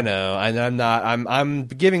ever. I know, and I'm not. I'm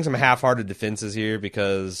giving some half-hearted defenses here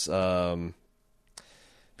because.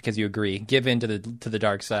 Because you agree. Give in to the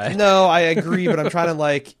dark side. No, I agree, but I'm trying to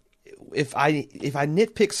like, if I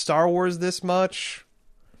nitpick Star Wars this much,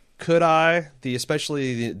 could I?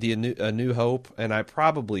 Especially A New Hope, and I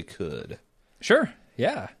probably could. Sure.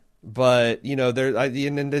 Yeah. But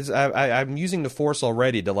I'm using the Force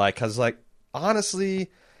already to like, because like honestly,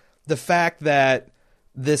 the fact that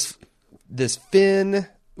this Finn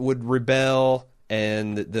would rebel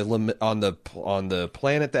and on the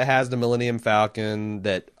planet that has the Millennium Falcon,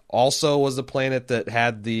 that also was the planet that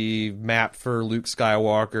had the map for Luke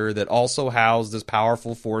Skywalker, that also housed this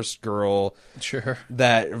powerful Force girl. Sure.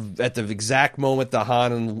 That at the exact moment that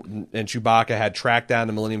Han and Chewbacca had tracked down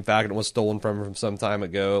the Millennium Falcon, it was stolen from some time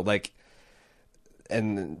ago. Like,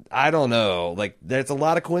 and I don't know. Like, there's a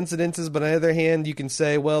lot of coincidences, but on the other hand, you can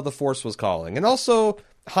say, well, the Force was calling. And also,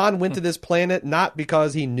 Han went to this planet not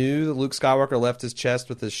because he knew that Luke Skywalker left his chest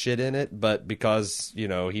with his shit in it, but because,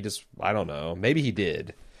 he just, I don't know. Maybe he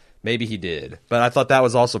did. But I thought that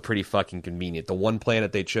was also pretty fucking convenient. The one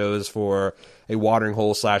planet they chose for a watering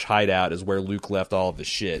hole / hideout is where Luke left all of his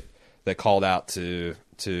shit that called out to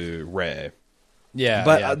Rey. Yeah.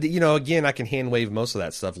 But, again, I can hand wave most of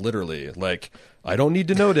that stuff literally. Like, I don't need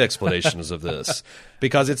to know the explanations of this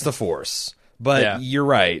because it's the Force. But you're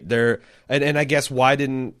right. And I guess why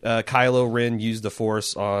didn't Kylo Ren use the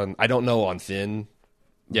Force on, I don't know, on Finn.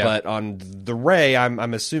 Yeah. But on the Rey,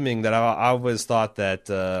 I'm assuming that I always thought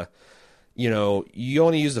that, you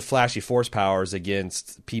only use the flashy Force powers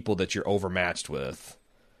against people that you're overmatched with.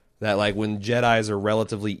 That, like, when Jedis are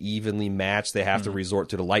relatively evenly matched, they have to resort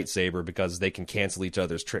to the lightsaber because they can cancel each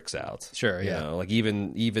other's tricks out. Sure, yeah. Like,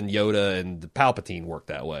 even Yoda and Palpatine work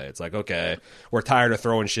that way. It's like, okay, we're tired of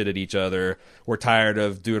throwing shit at each other. We're tired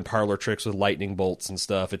of doing parlor tricks with lightning bolts and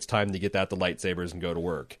stuff. It's time to get out the lightsabers and go to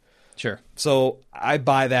work. Sure. So I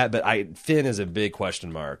buy that, but Finn is a big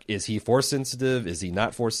question mark. Is he Force sensitive? Is he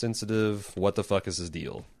not Force sensitive? What the fuck is his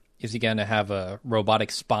deal? Is he going to have a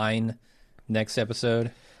robotic spine next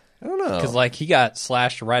episode? I don't know. Because, he got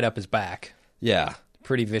slashed right up his back. Yeah.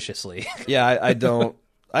 Pretty viciously. Yeah, I don't know.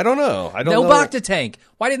 I don't know. No Bacta tank.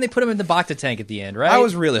 Why didn't they put him in the Bacta tank at the end, right? I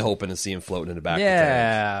was really hoping to see him floating in the back of the tank.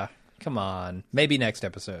 Yeah. Come on. Maybe next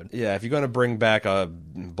episode. Yeah, if you're going to bring back a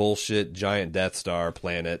bullshit giant Death Star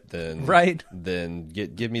planet, then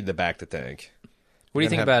give me the back to tank. What do you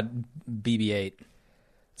think about BB-8?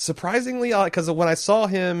 Surprisingly, because when I saw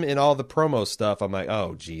him in all the promo stuff, I'm like,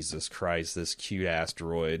 oh, Jesus Christ, this cute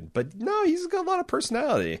asteroid. But no, he's got a lot of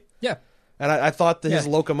personality. Yeah. And I thought that his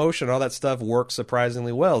locomotion, all that stuff worked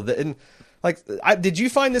surprisingly well. And did you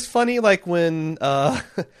find this funny? Like when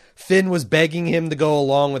Finn was begging him to go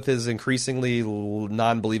along with his increasingly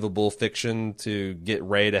non-believable fiction to get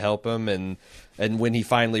Rey to help him, and when he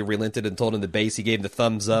finally relented and told him the base, he gave him the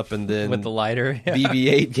thumbs up, and then with the lighter,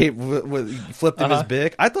 BB-8 flipped him his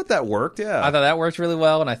bick. I thought that worked. Yeah, I thought that worked really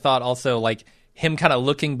well, and I thought also him kind of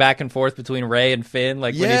looking back and forth between Rey and Finn,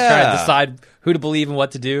 when he's trying to decide who to believe and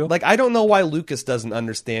what to do. I don't know why Lucas doesn't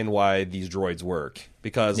understand why these droids work,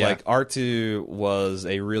 because R2 was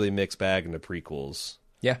a really mixed bag in the prequels.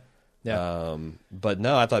 Yeah. Yeah. But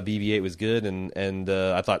no, I thought BB-8 was good, and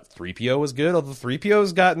I thought 3PO was good, although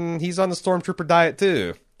 3PO's he's on the Stormtrooper diet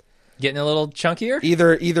too. Getting a little chunkier?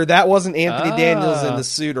 Either that wasn't Anthony Daniels in the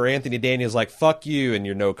suit, or Anthony Daniels like, fuck you and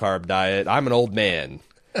your no-carb diet. I'm an old man.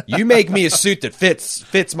 You make me a suit that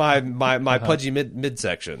fits my pudgy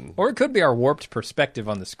midsection. Or it could be our warped perspective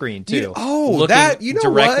on the screen too. Looking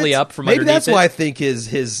directly up from underneath. Maybe that's why I think his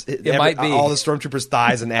might be. All the Stormtroopers'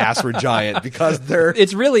 thighs and ass were giant, because they're.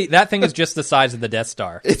 It's really, that thing is just the size of the Death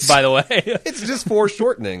Star. By the way, it's just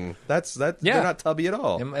foreshortening. They're not tubby at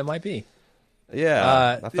all. It might be.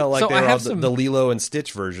 Yeah, I felt like they were all the Lilo and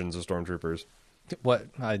Stitch versions of Stormtroopers. What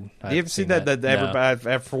you ever seen that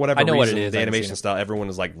everybody, for whatever reason, what it is. The animation style, everyone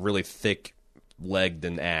is like really thick legged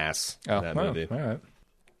and ass in that movie. All right,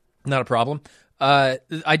 not a problem. I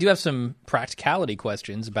do have some practicality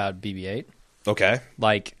questions about BB-8. Okay.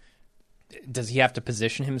 Like, does he have to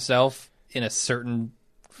position himself in a certain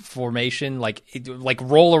formation, like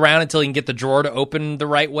roll around until he can get the drawer to open the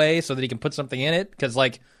right way so that he can put something in it? Because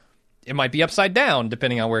like it might be upside down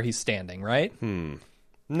depending on where he's standing, right? No,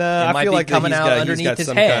 I might feel be like coming out underneath his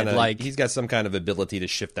head, like- he's got some kind of ability to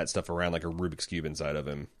shift that stuff around like a Rubik's cube inside of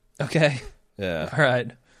him. Okay, Yeah. all right.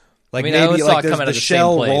 Like I mean, I always maybe saw like it there's come out the of the same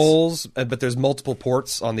shell place. rolls, but there's multiple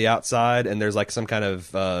ports on the outside, and there's like some kind of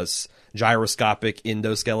gyroscopic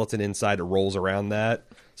endoskeleton inside that rolls around that.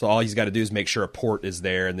 So all he's got to do is make sure a port is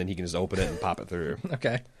there, and then he can just open it and pop it through.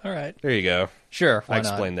 Okay, all right. There you go. Sure, why I not?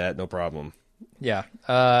 explained that, no problem. Yeah.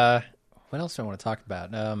 What else do I want to talk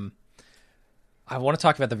about? I want to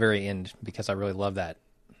talk about the very end because I really love that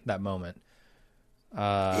moment.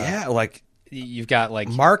 Yeah, like You've got like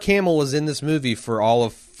Mark Hamill was in this movie for all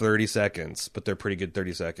of 30 seconds, but they're pretty good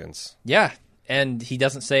 30 seconds. yeah, and he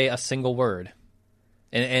doesn't say a single word.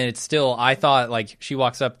 And it's still, I thought, like, she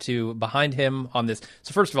walks up to behind him on this.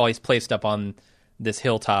 So, first of all, he's placed up on this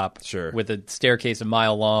hilltop Sure. with a staircase a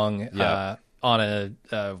mile long Yeah. on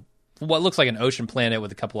a what looks like an ocean planet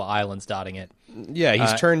with a couple of islands dotting it. Yeah,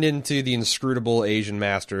 he's turned into the inscrutable Asian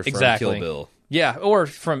master from Exactly. Kill Bill. Yeah, or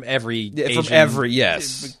from every Yeah, Asian from every,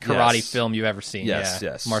 yes. karate yes. film you've ever seen. Yes,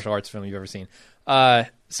 yeah. yes. Martial arts film you've ever seen.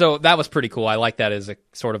 So that was pretty cool. I like that as a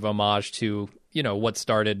sort of homage to, you know, what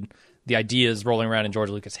started the ideas rolling around in George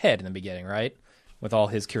Lucas' head in the beginning, right? With all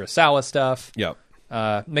his Kurosawa stuff. Yep.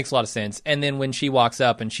 Makes a lot of sense. And then when she walks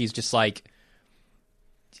up and she's just like,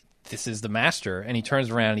 this is the master. And he turns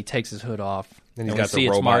around and he takes his hood off. And he's we got the see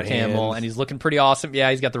it's robot Mark hand. Hamill. And he's looking pretty awesome. Yeah,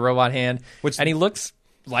 he's got the robot hand. Which- and he looks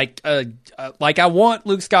like I want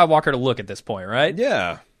Luke Skywalker to look at this point, right?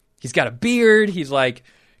 Yeah. He's got a beard. He's like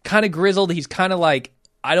kind of grizzled. He's kind of like,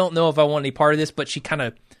 I don't know if I want any part of this, but she kind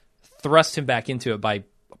of thrust him back into it by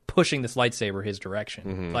pushing this lightsaber his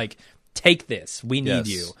direction. Like, take this. We need Yes.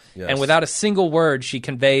 you. Yes. And without a single word, she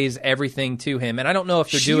conveys everything to him. And I don't know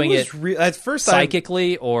if they're She doing was it at first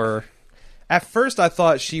psychically or... At first, I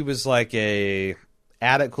thought she was like a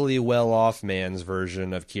adequately well-off man's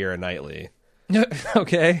version of Keira Knightley.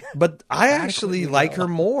 Okay. But I actually like her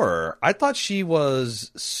more. I thought she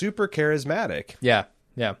was super charismatic. Yeah.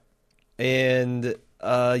 Yeah. And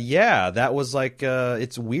yeah, that was like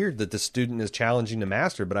it's weird that the student is challenging the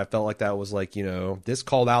master, but I felt like that was like, you know, this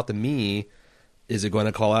called out to me. Is it going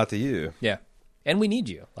to call out to you? Yeah. And we need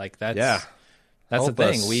you. Like, that's... Yeah. That's Help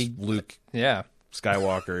the thing. us, Luke Yeah.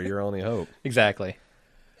 Skywalker, your only hope. Exactly.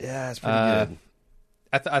 Yeah, it's pretty good.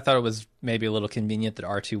 I thought it was maybe a little convenient that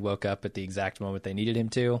R2 woke up at the exact moment they needed him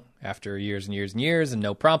to after years and years and years and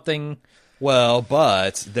no prompting. Well,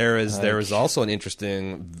 but there is also an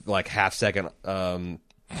interesting like half-second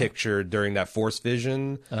picture during that Force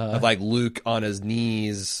vision of like Luke on his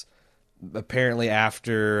knees, apparently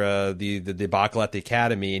after the debacle at the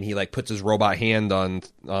Academy, and he like puts his robot hand on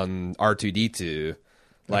R2-D2,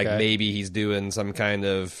 like Okay. maybe he's doing some kind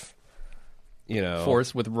of, you know,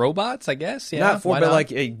 Force with robots, I guess. Yeah, not for, why but not?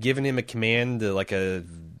 like giving him a command to like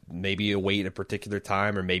maybe wait a particular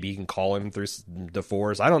time, or maybe he can call him through the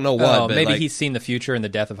Force. I don't know what. Oh, but maybe like, he's seen the future in the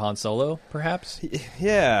death of Han Solo, perhaps.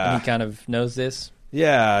 yeah. He kind of knows this.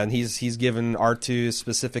 Yeah, and he's given R2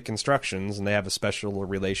 specific instructions, and they have a special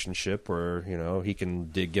relationship where, you know, he can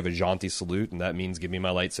give a jaunty salute, and that means give me my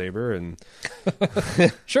lightsaber.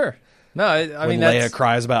 And Sure. No, I when mean Leia that's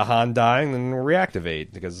cries about Han dying, then we'll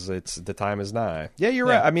reactivate because the time is nigh. Yeah, you're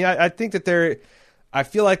Yeah. right. I mean, I think that I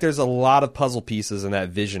feel like there's a lot of puzzle pieces in that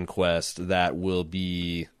Vision quest that will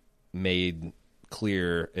be made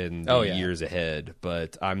clear in the years ahead,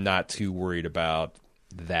 but I'm not too worried about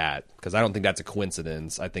that because I don't think that's a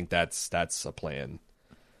coincidence. I think that's a plan.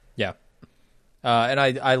 yeah. And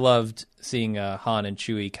I loved seeing Han and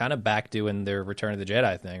Chewie kind of back doing their Return of the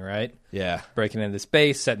Jedi thing, right? Yeah, Breaking into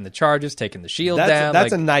space, setting the charges, taking the shield that's down.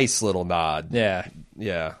 that's like, a nice little nod. yeah,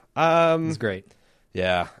 Yeah. it's great.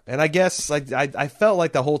 Yeah, and I guess like I felt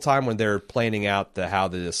like the whole time when they're planning out how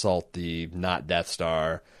to assault the not Death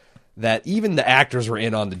Star, that even the actors were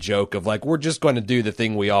in on the joke of like, we're just going to do the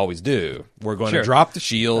thing we always do. We're going Sure. to drop the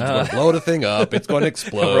shield, we're going to blow the thing up, it's going to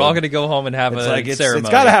explode. We're all going to go home and have It's a like ceremony. it's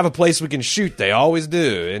got to have a place we can shoot. They always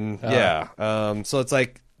do, and yeah. So it's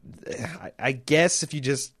like, I guess if you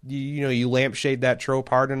just you lampshade that trope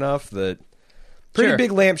hard enough, that pretty Sure.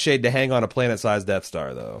 big lampshade to hang on a planet-sized Death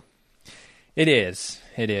Star, though. It is.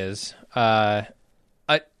 It is.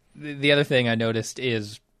 The other thing I noticed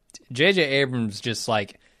is J.J. Abrams just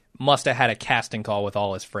like must have had a casting call with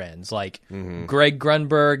all his friends. Like, Greg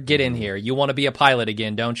Grunberg, get in here. You want to be a pilot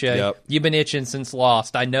again, don't you? Yep. You've been itching since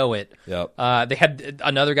Lost. I know it. Yep. They had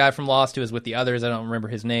another guy from Lost who was with the others. I don't remember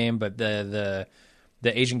his name, but the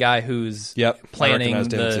the Asian guy who's I planning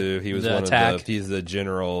recognized him the too. He was the one attack. of the. He's the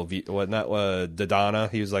general. Not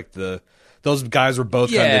Dodonna. He was like the. Those guys were both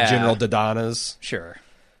kind of Yeah. the General Dodonnas. Sure.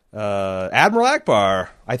 Admiral Akbar,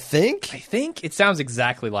 I think. I think it sounds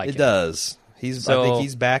exactly like It him. does. I So- think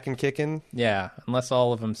he's back and kicking. Yeah, unless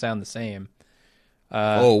all of them sound the same.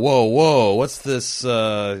 Whoa! What's this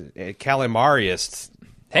calamariist?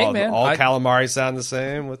 Hey, all, man, all I- calamari sound the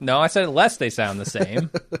same. No, I said unless they sound the same,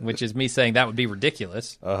 which is me saying that would be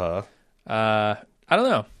ridiculous. Uh-huh. I don't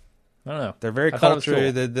know. They're very I thought it was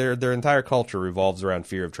culture. cool. Their entire culture revolves around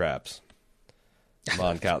fear of traps. The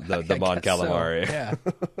Mon I Calamari. guess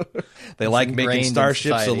so. Yeah. They like making ingrained in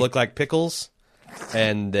starships that society. look like pickles,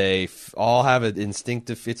 and they all have an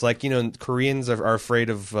instinctive. It's like, Koreans are afraid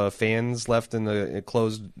of fans left in a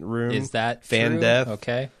closed room. Is that fan true? death?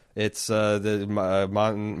 Okay. It's the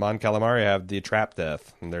Mon Calamari have the trap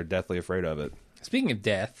death, and they're deathly afraid of it. Speaking of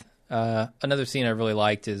death, another scene I really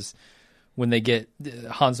liked is when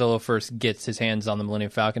Han Solo first gets his hands on the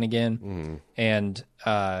Millennium Falcon again, and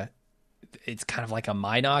it's kind of like a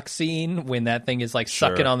Minox scene when that thing is like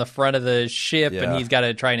sucking on the front of the ship, and Yeah. he's got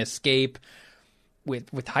to try and escape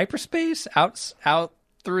with hyperspace out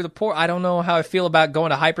through the port. I don't know how I feel about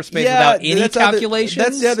going to hyperspace without any calculations.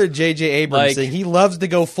 That's the other J.J. Abrams Like- thing. He loves to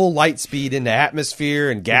go full light speed into atmosphere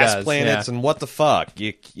and gas does, planets, yeah. and what the fuck?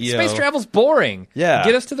 You Space know. travel's boring. Yeah.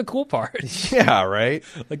 Get us to the cool part. Yeah, right.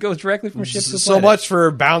 It goes directly from ship to So planet. much for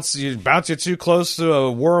bounce you too close to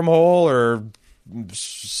a wormhole or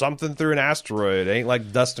something through an asteroid. It ain't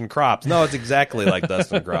like Dustin Crops. No, it's exactly like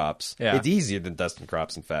Dustin Crops. Yeah. It's easier than Dustin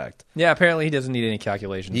Crops, in fact. Yeah, apparently he doesn't need any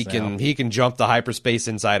calculations. He can jump the hyperspace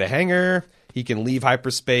inside a hangar. He can leave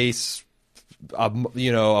hyperspace,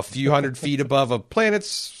 a few hundred feet above a planet's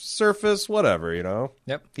surface. Whatever,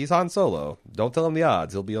 Yep. He's Han Solo. Don't tell him the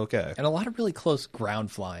odds. He'll be okay. And a lot of really close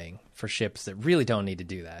ground flying for ships that really don't need to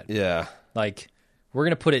do that. Yeah, Like, we're going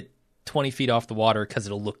to put it 20 feet off the water because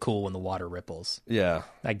it'll look cool when the water ripples. yeah.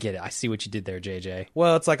 I get it. I see what you did there, JJ.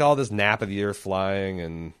 Well, it's like all this nap of the earth flying,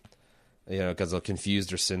 and because they'll confuse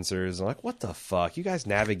their sensors. I'm like, what the fuck? You guys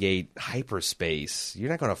navigate hyperspace. You're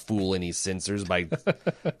not going to fool any sensors by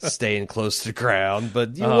staying close to the ground.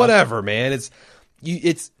 But whatever, man.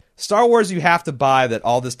 It's Star Wars. You have to buy that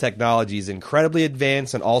all this technology is incredibly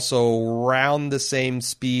advanced and also around the same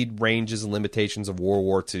speed, ranges, and limitations of World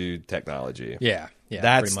War II technology. Yeah.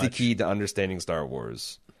 That's pretty the much. key to understanding Star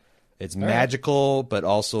Wars. It's magical, but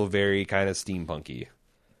also very kind of steampunky.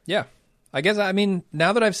 Yeah. I guess,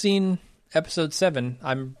 now that I've seen episode 7,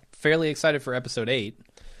 I'm fairly excited for episode 8.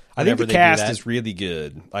 I think whenever the they do cast that. is really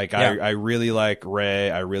good. Like Yeah. I really like Rey.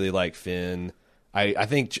 I really like Finn. I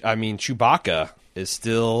think Chewbacca is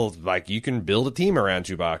still like, you can build a team around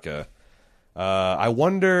Chewbacca. I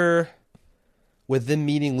wonder, with them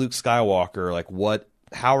meeting Luke Skywalker, like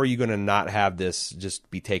how are you going to not have this just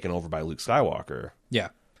be taken over by Luke Skywalker? Yeah.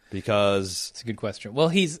 Because It's a good question. Well,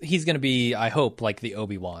 he's going to be, I hope, like the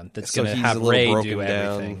Obi-Wan that's so going to he's have a little Rey broken do down.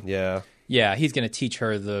 everything. Yeah. Yeah, he's going to teach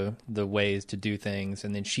her the ways to do things,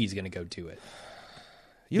 and then she's going to go do it.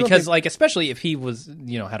 You don't Because, think- like, especially if he was,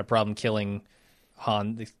 had a problem killing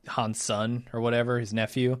Han's son or whatever, his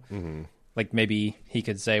nephew, like maybe he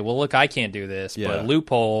could say, "Well, look, I can't do this, Yeah. but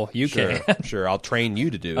loophole, you sure, can." sure, I'll train you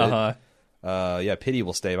to do it. Uh-huh. Pity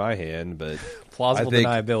will stay my hand, but Plausible I think-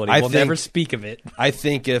 deniability. I We'll think- never speak of it. I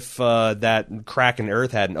think if that crack in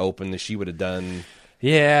Earth hadn't opened, she would have done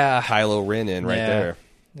Yeah, Kylo Ren in right Yeah. there.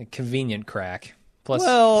 A convenient crack. Plus,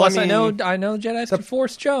 Well, I I know mean- Jedi's can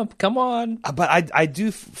force jump. Come on. But I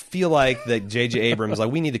do feel like that J.J. Abrams,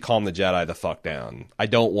 like, we need to calm the Jedi the fuck down. I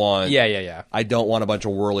don't want Yeah. I don't want a bunch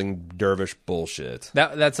of whirling dervish bullshit.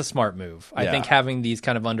 That's a smart move. I Yeah. think having these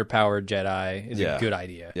kind of underpowered Jedi is Yeah. a good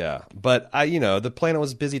idea. Yeah, but the planet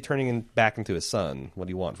was busy turning back into his sun. What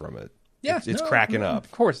do you want from it? Yeah, it's no, cracking up.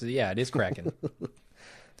 Of course, yeah, it is cracking.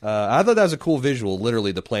 I thought that was a cool visual.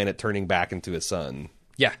 Literally, the planet turning back into his sun.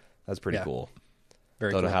 Yeah, That's pretty Yeah. cool.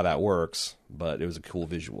 very Don't cool. know how that works, but it was a cool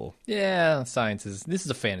visual. Yeah, science is. This is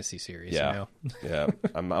a fantasy series. Yeah, You know? yeah.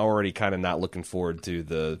 I'm already kind of not looking forward to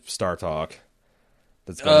the Star Talk.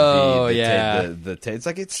 That's going Oh, to be yeah. it's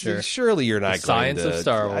like it's Sure. surely you're not The going science to of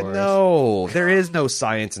Star I Wars. know there is no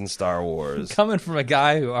science in Star Wars. Coming from a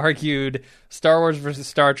guy who argued Star Wars versus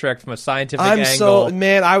Star Trek from a scientific I'm angle so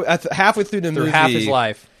man. Halfway through the through movie, half his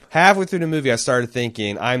life. halfway through the movie, I started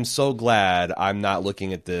thinking, I'm so glad I'm not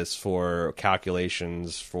looking at this for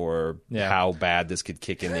calculations for Yeah. how bad this could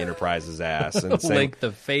kick in the Enterprise's ass. And saying, Like the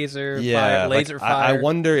phaser, yeah, fire, like, laser fire. I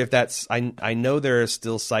wonder if that's. I know there are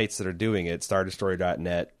still sites that are doing it,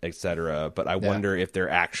 StarDestroyer.net, etc. But I wonder if they're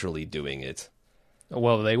actually doing it.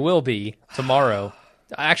 Well, they will be tomorrow.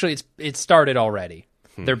 Actually, it's started already.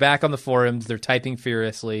 They're back on the forums. They're typing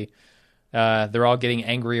furiously. They're all getting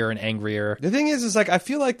angrier and angrier. The thing is like I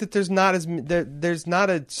feel like that there's not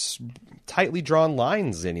as tightly drawn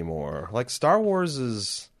lines anymore. Like Star Wars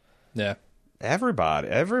is Yeah.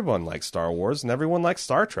 everyone likes Star Wars and everyone likes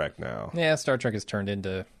Star Trek now. Yeah, Star Trek has turned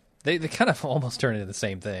into... They kind of almost turned into the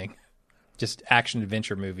same thing. Just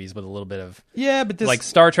action-adventure movies with a little bit of... Yeah, but this... Like,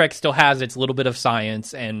 Star Trek still has its little bit of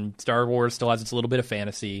science, and Star Wars still has its little bit of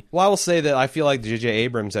fantasy. Well, I will say that I feel like J.J.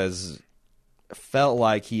 Abrams has felt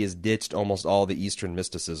like he has ditched almost all the Eastern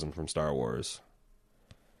mysticism from Star Wars.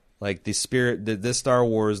 Like, the spirit... This Star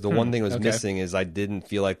Wars, the one thing that was missing is I didn't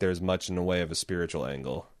feel like there's much in the way of a spiritual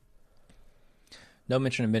angle. No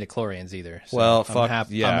mention of midichlorians either. So Well, I'm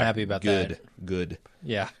happy about that. Good.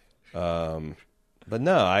 Yeah. But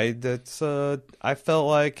no, I felt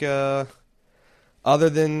like other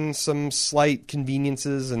than some slight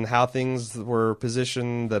conveniences and how things were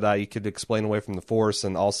positioned that I could explain away from the Force,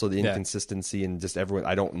 and also the inconsistency and just everyone.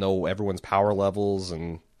 I don't know everyone's power levels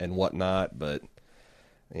and whatnot, but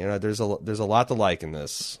you know, there's a lot to like in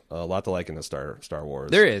this. A lot to like in the Star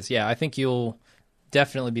Wars. There is. Yeah, I think you'll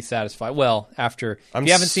definitely be satisfied. Well, if you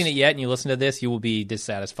haven't seen it yet and you listen to this, you will be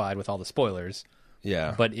dissatisfied with all the spoilers.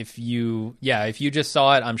 Yeah. But if you just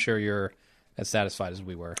saw it, I'm sure you're as satisfied as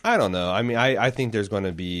we were. I don't know. I mean, I think there's going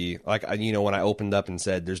to be, like, you know, when I opened up and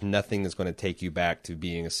said there's nothing that's going to take you back to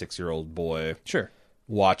being a 6-year-old boy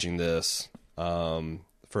watching this for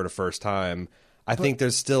the first time, I think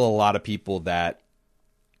there's still a lot of people that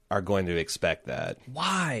are going to expect that.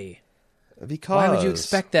 Why? Because why would you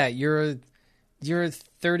expect that? You're a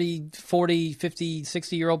 30, 40, 50,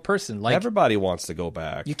 60-year-old person. Like, everybody wants to go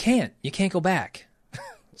back. You can't go back.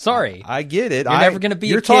 Sorry. I get it. You're never going to be a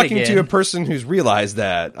kid You're talking again. to a person who's realized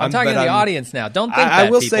that. I'm talking to the audience now. Don't think that, I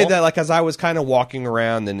will people. say that, like, as I was kind of walking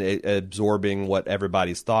around and absorbing what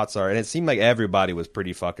everybody's thoughts are, and it seemed like everybody was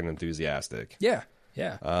pretty fucking enthusiastic. Yeah.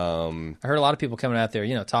 Yeah. I heard a lot of people coming out there,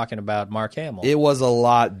 you know, talking about Mark Hamill. It was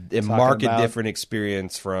a marked different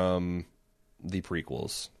experience from the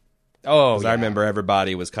prequels. Oh, because I remember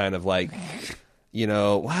everybody was kind of like, you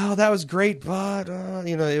know, wow, that was great, but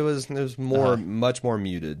you know, it was more much more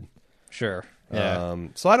muted. Sure. Yeah.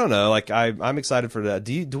 So I don't know. Like I'm excited for that.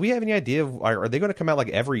 Do we have any idea? Are they going to come out like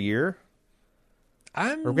every year?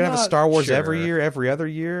 We're going to have a Star Wars every year, every other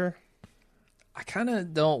year. I kind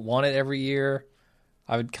of don't want it every year.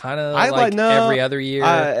 I would kind of like every other year.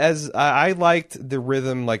 I liked the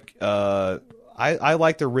rhythm, like I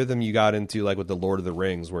like the rhythm you got into, like with the Lord of the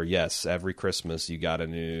Rings, where yes, every Christmas you got a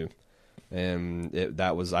new, and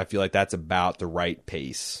I feel like that's about the right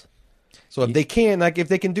pace. So if they can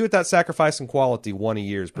do it without sacrificing quality, one a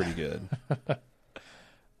year is pretty good.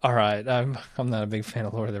 All right, I'm not a big fan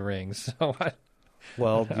of Lord of the Rings, so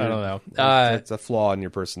well, I don't know. It's a flaw in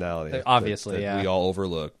your personality, obviously. that we all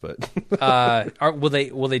overlook. But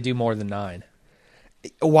will they do more than 9?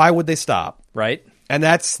 Why would they stop? Right. And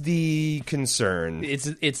that's the concern.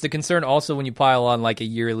 It's the concern also when you pile on like a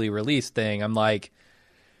yearly release thing. I'm like,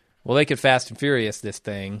 well, they could Fast and Furious this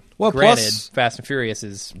thing. Well, granted, plus, Fast and Furious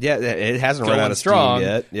is it hasn't run out of steam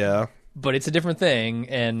yet. Yeah, but it's a different thing,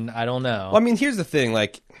 and I don't know. Well, I mean, here's the thing: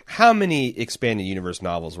 like, how many expanded universe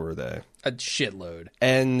novels were there? A shitload.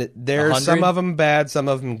 And there's some of them bad, some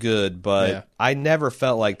of them good. But I never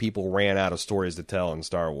felt like people ran out of stories to tell in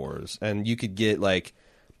Star Wars, and you could get like.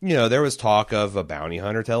 You know, there was talk of a bounty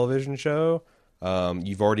hunter television show.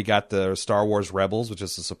 You've already got the Star Wars Rebels, which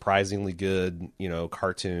is a surprisingly good, you know,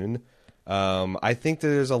 cartoon. I think that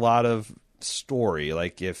there's a lot of story.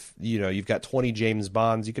 Like if, you know, you've got 20 James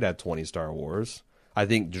Bonds, you could have 20 Star Wars. I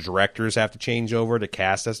think the directors have to change over, the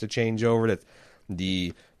cast has to change over, that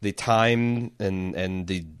the time and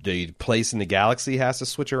the place in the galaxy has to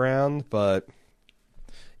switch around. But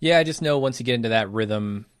yeah, I just know once you get into that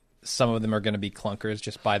rhythm, some of them are going to be clunkers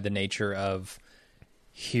just by the nature of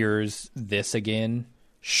here's this again.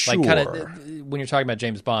 Sure. Like kind of when you're talking about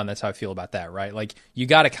James Bond, that's how I feel about that, right? Like you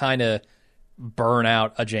got to kind of burn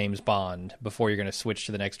out a James Bond before you're going to switch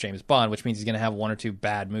to the next James Bond, which means he's going to have 1 or 2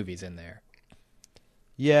 bad movies in there.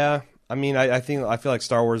 Yeah. I mean, I feel like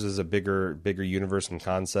Star Wars is a bigger universe and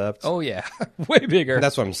concept. Oh yeah, way bigger. And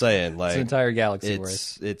that's what I'm saying. Like it's an entire galaxy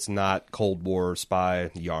worth. It's not Cold War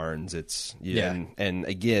spy yarns. It's and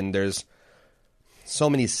again, there's so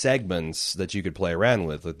many segments that you could play around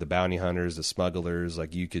with, like the bounty hunters, the smugglers.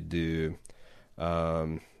 Like you could do,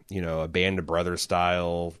 you know, a Band of Brothers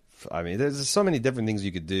style. I mean, there's so many different things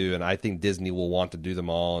you could do, and I think Disney will want to do them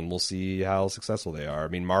all, and we'll see how successful they are. I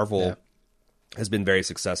mean, Marvel has been very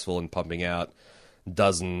successful in pumping out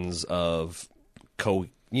dozens of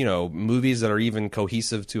movies that are even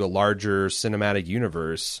cohesive to a larger cinematic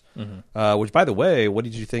universe. Which, by the way, what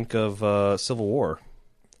did you think of Civil War?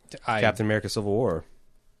 Captain America: Civil War.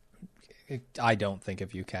 I don't think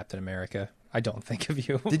of you, Captain America. I don't think of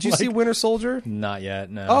you. Did you see Winter Soldier? Not yet.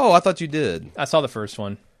 No. Oh, I thought you did. I saw the first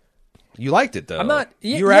one. You liked it though. I'm not.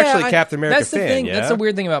 You were actually a Captain America that's the fan. thing. Yeah? That's the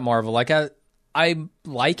weird thing about Marvel. Like I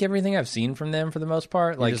like everything I've seen from them for the most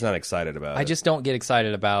part. You're Like just not excited about it. I just don't get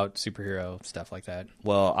excited about superhero stuff like that.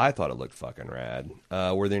 Well, I thought it looked fucking rad.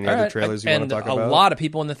 Were there any other trailers you want to talk about? And a lot of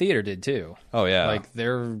people in the theater did too. Oh yeah, Like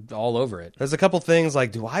they're all over it. There's a couple things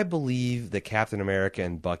like, do I believe that Captain America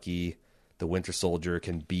and Bucky, the Winter Soldier,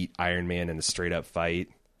 can beat Iron Man in a straight up fight?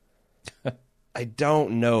 I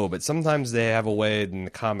don't know, but sometimes they have a way in the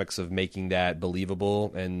comics of making that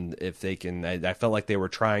believable. And if they can, I felt like they were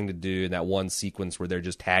trying to do that one sequence where they're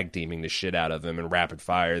just tag teaming the shit out of him in rapid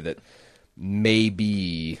fire. That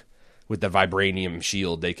maybe with the vibranium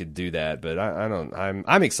shield they could do that, but I don't.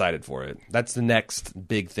 I'm excited for it. That's the next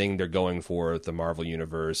big thing they're going for with the Marvel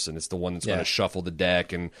universe, and it's the one that's going to shuffle the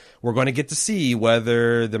deck, and we're going to get to see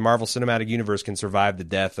whether the Marvel Cinematic Universe can survive the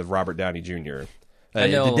death of Robert Downey Jr.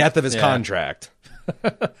 The death of his contract.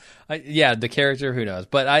 The character, who knows?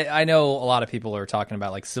 But I know a lot of people are talking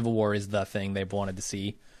about like Civil War is the thing they've wanted to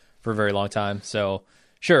see for a very long time. So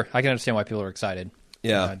sure, I can understand why people are excited.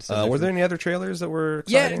 Yeah. Were there any other trailers that were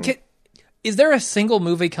exciting? Yeah. Is there a single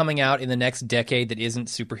movie coming out in the next decade that isn't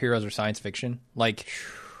superheroes or science fiction? Like,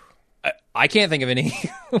 I can't think of any,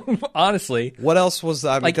 honestly. What else was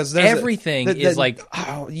that? Like, because everything is like...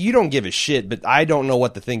 you don't give a shit, but I don't know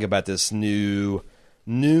what to think about this new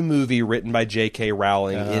movie written by J.K.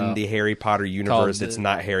 Rowling in the Harry Potter universe. It's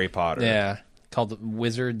not Harry Potter. Yeah. Called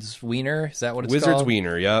Wizard's Wiener? Is that what it's Wizard's called?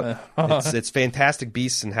 Wiener, yep. It's Fantastic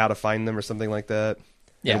Beasts and How to Find Them or something like that.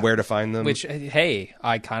 Yeah. And Where to Find Them. Which, hey,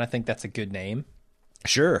 I kind of think that's a good name.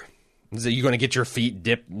 Sure. Is it, you going to get your feet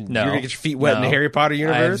dipped? No. You're going to get your feet wet in the Harry Potter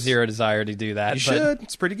universe? I have zero desire to do that. You should.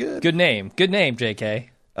 It's pretty good. Good name. Good name, JK.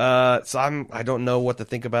 So I don't know what to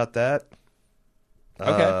think about that.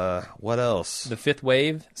 Okay. What else? The Fifth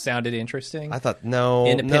Wave sounded interesting. I thought,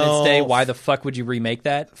 Independence Day, why the fuck would you remake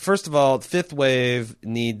that? First of all, Fifth Wave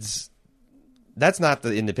needs... That's not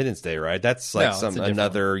the Independence Day, right? That's like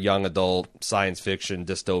another young adult science fiction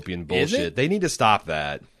dystopian bullshit. They need to stop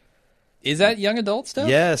that. Is that young adult stuff?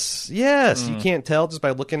 Yes. You can't tell just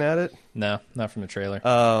by looking at it. No, not from the trailer.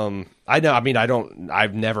 I know. I mean,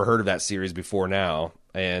 I've never heard of that series before now,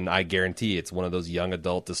 and I guarantee it's one of those young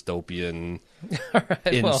adult dystopian,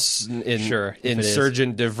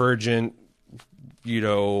 insurgent, divergent,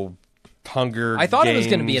 Hunger. I thought Games. it was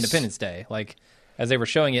going to be Independence Day, like as they were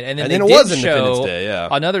showing it, and then it did was Independence show Day, yeah.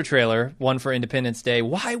 another trailer, one for Independence Day.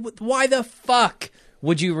 Why the fuck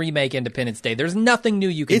would you remake Independence Day? There's nothing new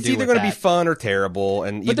you can do. It's either going to be fun or terrible,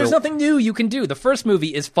 but there's nothing new you can do. The first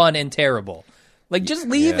movie is fun and terrible. Like, just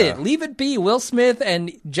leave it be. Will Smith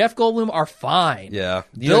and Jeff Goldblum are fine. Yeah,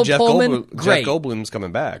 Bill Pullman, Jeff great. Goldblum's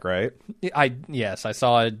coming back, right? I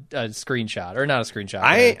saw a screenshot, or not a screenshot.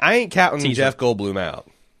 I ain't counting Jeff Goldblum out.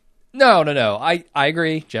 No. I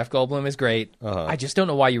agree. Jeff Goldblum is great. I just don't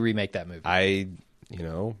know why you remake that movie.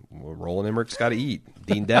 Roland Emmerich's got to eat.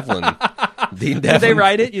 Dean Devlin. Did they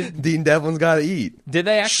write it? Dean Devlin's got to eat. Did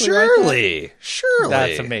they actually write that? Surely.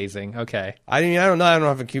 That's amazing. Okay. I don't know. I don't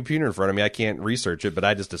have a computer in front of me. I can't research it, but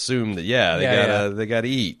I just assume that they got to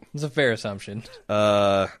eat. It's a fair assumption.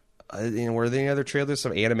 Were there any other trailers?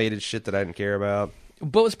 Some animated shit that I didn't care about.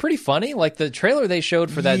 But it was pretty funny. Like the trailer they showed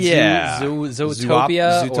for that Zootopia,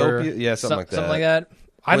 Zootopia, something like that. Something like that.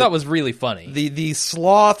 I thought was really funny. The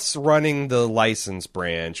sloths running the license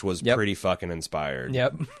branch was pretty fucking inspired.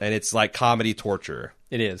 Yep. And it's like comedy torture.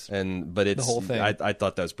 It is. But it's the whole thing. I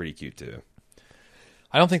thought that was pretty cute too.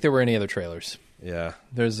 I don't think there were any other trailers. Yeah.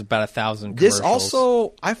 There's about 1,000 commercials. This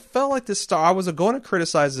also, I felt like I was going to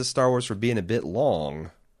criticize this Star Wars for being a bit long.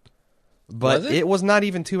 But it was not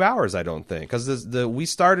even 2 hours, I don't think, because we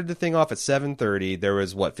started the thing off at 7:30. There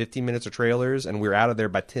was 15 minutes of trailers, and we were out of there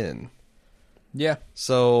by 10. Yeah.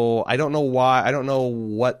 So I don't know why. I don't know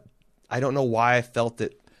why I felt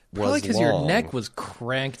it was probably because long. your neck was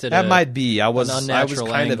cranked at that might be. I was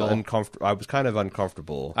kind of uncomfortable. I was kind of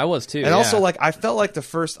uncomfortable. I was too. And also, I felt like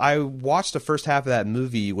I watched the first half of that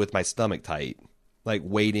movie with my stomach tight. Like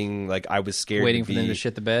waiting, like I was scared. Waiting for them to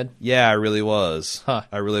shit the bed? Yeah, I really was. Huh.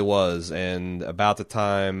 I really was. And about the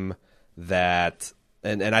time that,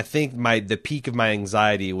 and I think the peak of my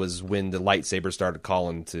anxiety was when the lightsaber started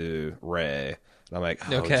calling to Rey. And I'm like,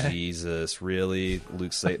 Jesus, really?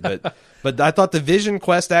 Luke say, but I thought the Vision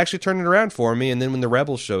quest actually turned it around for me. And then when the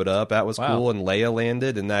Rebels showed up, that was cool. And Leia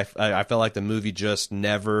landed, and I felt like the movie just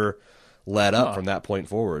never let up from that point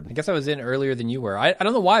forward. I guess I was in earlier than you were. I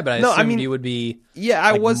don't know why, but I No, I assumed mean, you would be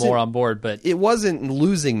I like, wasn't more on board. But it wasn't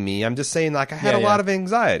losing me. I'm just saying, like, I had a lot of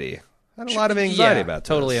anxiety. I had a lot of anxiety about this.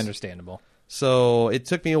 Totally understandable. So it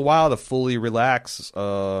took me a while to fully relax,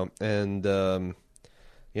 and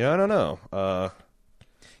you know, I don't know.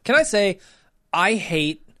 Can I say, I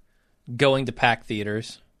hate going to packed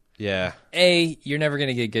theaters. Yeah. A, you're never going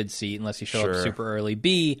to get a good seat unless you show up super early.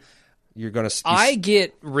 B, you're gonna. I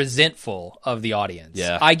get resentful of the audience.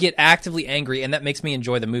 Yeah. I get actively angry, and that makes me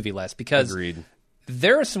enjoy the movie less because Agreed.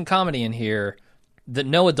 there is some comedy in here that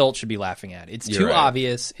no adult should be laughing at. It's too right.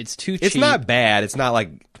 obvious. It's too cheap. It's not bad. It's not like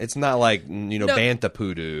you know, Banta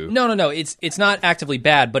Poodoo. No. It's not actively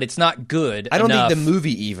bad, but it's not good. I don't enough. think the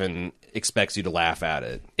movie even expects you to laugh at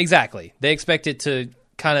it. Exactly. They expect it to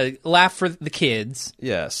kind of laugh for the kids.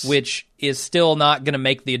 Yes. Which is still not going to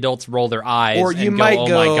make the adults roll their eyes or you and might go,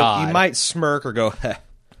 oh my God. You might smirk or go, heh.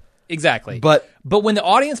 Exactly. But when the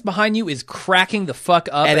audience behind you is cracking the fuck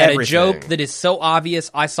up at a joke that is so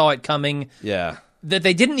obvious, I saw it coming. Yeah. That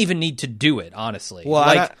they didn't even need to do it, honestly. Well,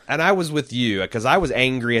 like, and I was with you because I was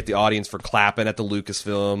angry at the audience for clapping at the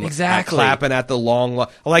Lucasfilm. Exactly. Clapping at the long...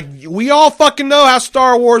 Like, we all fucking know how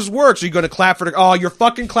Star Wars works. Are you going to clap for the... Oh, you're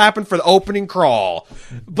fucking clapping for the opening crawl.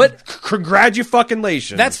 But...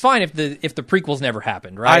 Congratulations. That's fine if the prequels never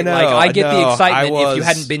happened, right? I know. Like, I get the excitement if you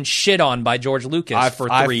hadn't been shit on by George Lucas for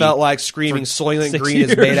I felt like screaming Soylent Green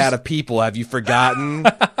is made out of people. Have you forgotten?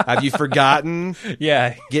 Have you forgotten?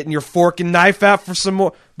 Yeah. Getting your fork and knife out for some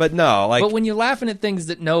more... But no, like... But when you're laughing at things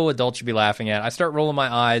that no adult should be laughing at, I start rolling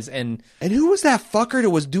my eyes and... And who was that fucker that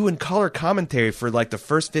was doing color commentary for, like, the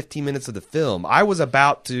first 15 minutes of the film? I was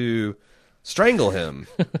about to strangle him.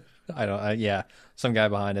 Yeah. Some guy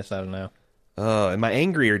behind us, I don't know. In my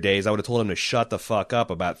angrier days, I would have told him to shut the fuck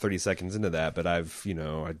up about 30 seconds into that, but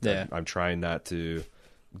I'm trying not to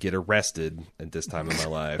get arrested at this time in my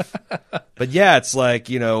life. But yeah, it's like,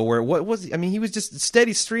 you know, he was just a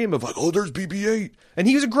steady stream of like, oh, there's BB-8. And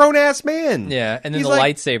he was a grown-ass man. Yeah, and then he's the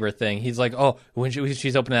like, lightsaber thing. He's like, oh, when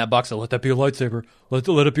she's opening that box, let that be a lightsaber. Let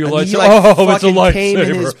it be a lightsaber. He, like, oh, it's a lightsaber. Came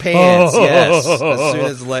in his pants, yes. As soon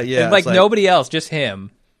as, and like nobody else, just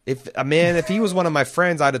him. If he was one of my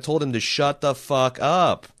friends, I'd have told him to shut the fuck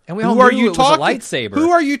up. And we all knew it was a lightsaber.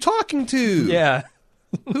 Who are you talking to? Yeah.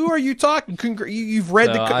 Who are you talking? You've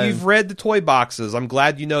read you've read the toy boxes. I'm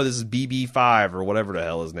glad you know this is BB5 or whatever the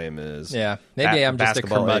hell his name is. Yeah, maybe I'm just a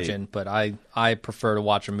curmudgeon, but I prefer to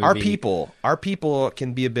watch a movie. Our people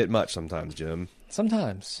can be a bit much sometimes, Jim.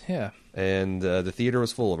 Sometimes, yeah. And the theater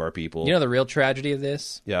was full of our people. You know the real tragedy of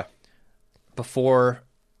this? Yeah. Before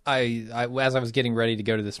as I was getting ready to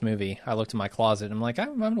go to this movie, I looked in my closet and I'm like,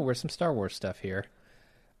 I'm going to wear some Star Wars stuff here.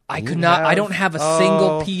 I don't have a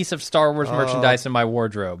single piece of Star Wars merchandise in my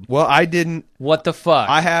wardrobe. Well, I didn't. What the fuck?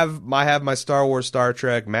 I have my Star Wars Star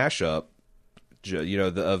Trek mashup. You know,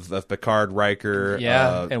 of Picard, Riker,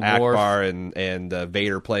 and Akbar, and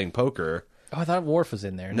Vader playing poker. Oh, I thought Worf was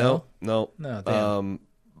in there. No. Damn.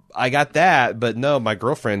 I got that, but no, my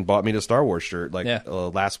girlfriend bought me the Star Wars shirt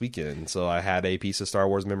last weekend, so I had a piece of Star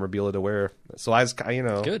Wars memorabilia to wear. So I was,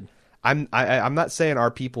 good. I'm not saying our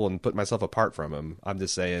people and put myself apart from them. I'm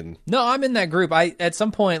just saying. No, I'm in that group. At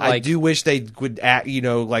some point, I do wish they would act,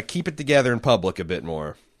 like keep it together in public a bit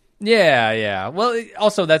more. Yeah. Well,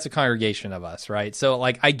 also that's a congregation of us, right? So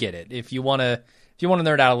like, I get it. If you want to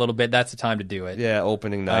nerd out a little bit, that's the time to do it. Yeah,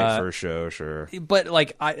 opening night for a show, sure. But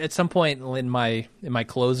like, at some point in my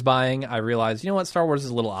clothes buying, I realized, you know what, Star Wars is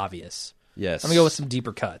a little obvious. Yes, I'm gonna go with some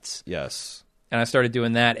deeper cuts. Yes. And I started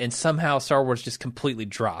doing that, and somehow Star Wars just completely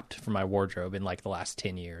dropped from my wardrobe in like the last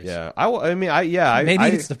 10 years. Yeah,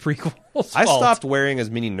 maybe it's the prequels. I stopped wearing as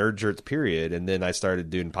many nerd shirts, period, and then I started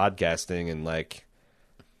doing podcasting, and like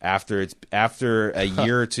after a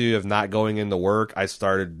year or two of not going into work, I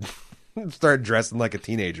started dressing like a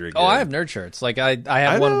teenager again. Oh, I have nerd shirts. Like I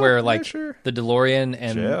have one where like the DeLorean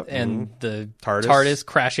and the TARDIS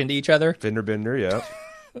crash into each other. Fender bender, yeah.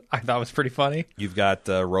 I thought it was pretty funny. You've got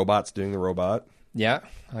robots doing the robot. Yeah,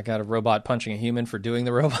 I got a robot punching a human for doing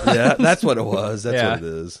the robot. Yeah, that's what it was. That's what it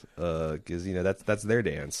is. Because that's their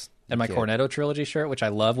dance. And my Cornetto trilogy shirt, which I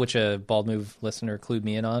love, which a Bald Move listener clued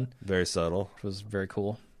me in on. Very subtle. Which was very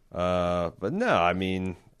cool. But no, I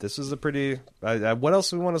mean, this is a pretty... what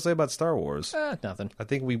else do we want to say about Star Wars? Nothing. I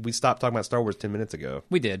think we stopped talking about Star Wars 10 minutes ago.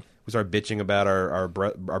 We did. We started bitching about our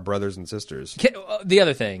brothers and sisters. The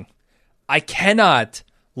other thing, I cannot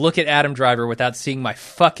look at Adam Driver without seeing my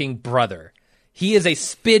fucking brother. He is a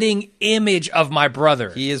spitting image of my brother.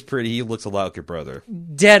 He is pretty. He looks a lot like your brother.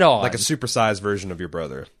 Dead on. Like a supersized version of your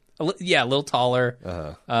brother. Yeah, a little taller.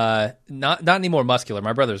 Not any more muscular.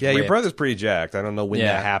 My brother's ripped. Your brother's pretty jacked. I don't know when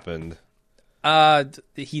that happened.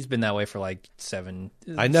 He's been that way for like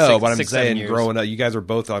I know, but I'm 6, 7 saying years. growing up, you guys are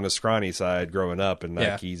both on the scrawny side growing up, and like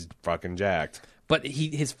Yeah. he's fucking jacked. But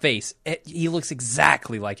his face, he looks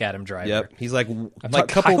exactly like Adam Driver. Yep, he's like I'm like,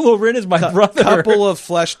 Kylo Ren is my brother. Couple of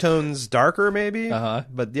flesh tones darker, maybe. Uh-huh.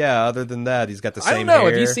 But yeah, other than that, he's got the I same. don't know.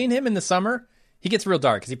 hair. Have you seen him in the summer? He gets real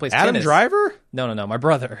dark because he plays Adam tennis. Driver? No, my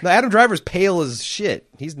brother. No, Adam Driver's pale as shit.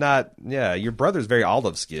 He's not. Yeah, your brother's very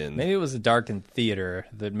olive skinned. Maybe it was the dark in theater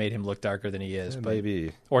that made him look darker than he is. But,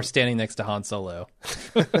 Maybe. or standing next to Han Solo.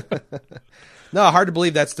 No, hard to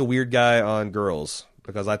believe that's the weird guy on Girls.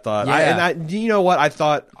 Because I thought, Yeah. you know what? I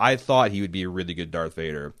thought he would be a really good Darth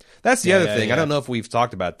Vader. That's the other thing. Yeah. I don't know if we've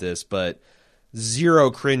talked about this, but zero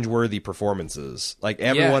cringeworthy performances. Like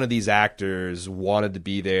every one of these actors wanted to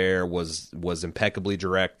be there, was impeccably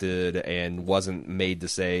directed, and wasn't made to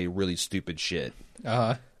say really stupid shit.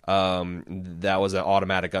 That was an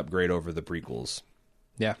automatic upgrade over the prequels.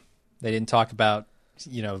 Yeah. They didn't talk about,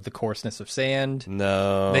 the coarseness of sand.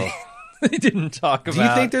 No. They didn't talk about.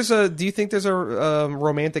 Do you think there's a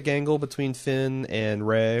romantic angle between Finn and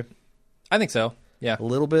Rey? I think so. Yeah. A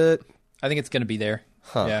little bit. I think it's going to be there.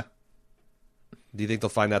 Huh. Yeah. Do you think they'll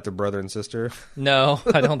find out they're brother and sister? No,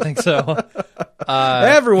 I don't think so.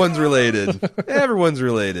 Everyone's related. Everyone's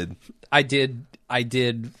related. I did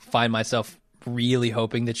find myself really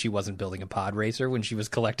hoping that she wasn't building a pod racer when she was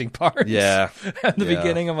collecting parts. Yeah. At the Yeah.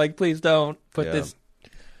 beginning, I'm like, please don't put Yeah. this.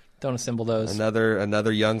 Don't assemble those.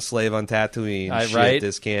 Another young slave on Tatooine. Shit, right?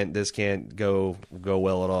 This can't go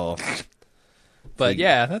well at all. But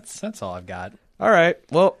yeah, that's all I've got. All right.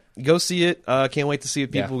 Well, go see it. Can't wait to see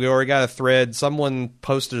it. People, we already got a thread. Someone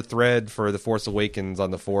posted a thread for The Force Awakens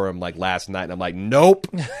on the forum like last night, and I'm like, nope.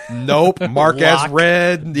 Mark as Lock.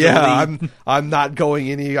 read. Yeah, I'm not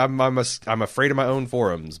going any. I'm afraid of my own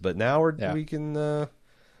forums. But now we can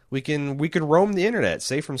roam the internet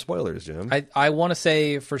safe from spoilers, Jim. I want to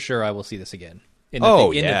say for sure I will see this again in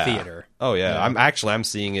the theater. Oh yeah, I'm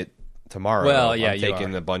seeing it tomorrow. Well, yeah, I'm you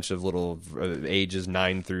taking are. a bunch of little ages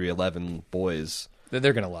 9 through 11 boys.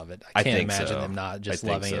 They're gonna love it. I can't think imagine so. them not just I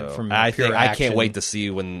think loving so. it from I pure think I action. can't wait to see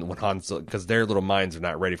when Han Solo, because their little minds are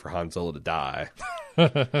not ready for Han Solo to die.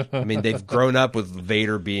 I mean, they've grown up with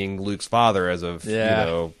Vader being Luke's father as of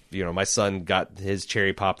my son got his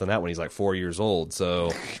cherry popped on that when he's like 4 years old.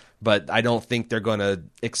 So, but I don't think they're going to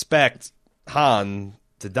expect Han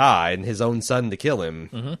to die and his own son to kill him.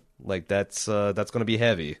 Mm-hmm. Like that's going to be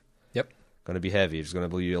heavy. Yep. Going to be heavy. There's going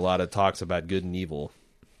to be a lot of talks about good and evil.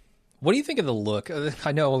 What do you think of the look?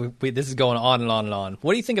 I know this is going on and on and on.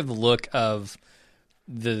 What do you think of the look of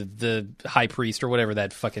the high priest or whatever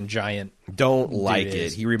that fucking giant? Don't like it.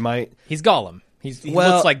 is? He's Gollum. He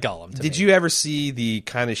looks like Gollum. To Did me. you ever see the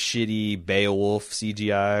kind of shitty Beowulf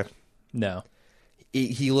CGI? No.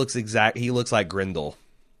 He looks like Grendel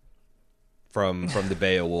from the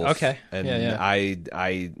Beowulf. Okay. And Yeah.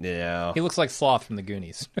 I He looks like Sloth from the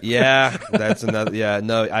Goonies. yeah, that's another. Yeah,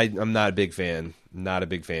 no, I'm not a big fan. Not a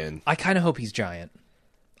big fan. I kind of hope he's giant.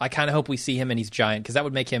 I kind of hope we see him and he's giant because that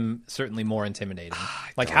would make him certainly more intimidating.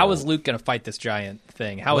 Like, how is Luke going to fight this giant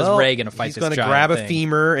thing? How is Rey going to fight this giant thing? He's going to grab a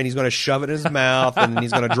femur and he's going to shove it in his mouth and then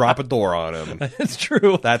he's going to drop a door on him. It's true.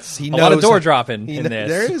 He a lot of knows door dropping in this.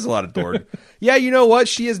 There is a lot of door. Yeah, you know what?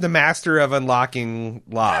 She is the master of unlocking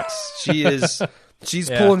locks. She's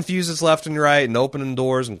pulling fuses left and right and opening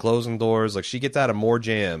doors and closing doors. Like, she gets out of more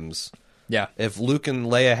jams. Yeah. If Luke and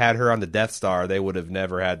Leia had her on the Death Star, they would have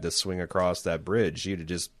never had to swing across that bridge. She'd have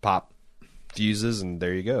just popped fuses and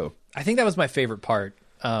there you go. I think that was my favorite part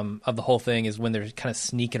of the whole thing is when they're kind of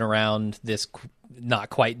sneaking around this not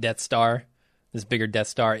quite Death Star, this bigger Death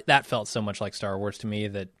Star. That felt so much like Star Wars to me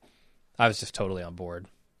that I was just totally on board.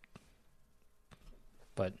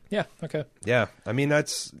 But yeah, okay. Yeah, I mean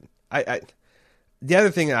that's the other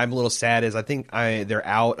thing I'm a little sad is I think they're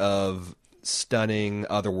out of stunning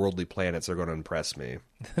otherworldly planets that are going to impress me.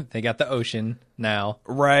 They got the ocean now.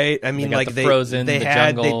 Right. I mean, They got like the Frozen, the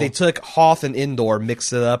jungle. They took Hoth and Endor,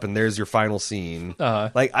 mixed it up, and there's your final scene.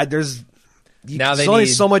 Like there's now there's they only need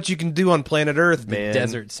so much you can do on planet Earth, man.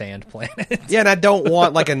 desert sand planet. Yeah, and I don't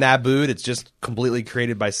want like a Naboo that's just completely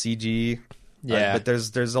created by CG. Yeah. But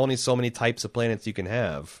there's only so many types of planets you can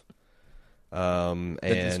have. And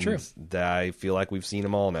true. I feel like we've seen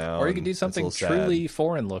them all now. Or you and could do it's a something little sad. truly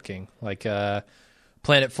foreign looking, like a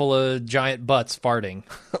planet full of giant butts farting.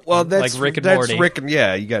 Well, that's like Rick and that's Morty. Rick and,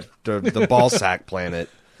 yeah, you got the ball sack planet.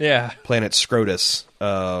 Yeah. Planet Scrotus.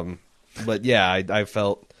 But yeah, I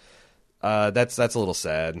felt that's a little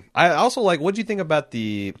sad. I also like. What do you think about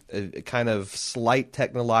the kind of slight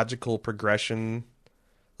technological progression?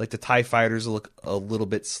 Like the TIE fighters look a little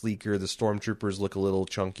bit sleeker, the stormtroopers look a little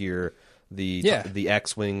chunkier. The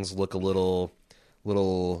X-wings look a little,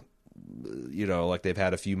 like they've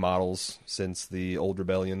had a few models since the old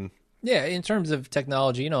Rebellion. Yeah, in terms of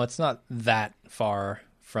technology, it's not that far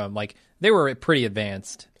from, like, they were pretty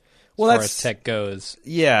advanced as far as tech goes.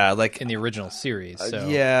 Yeah, like in the original series. So.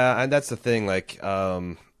 Yeah, and that's the thing. Like,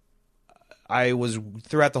 I was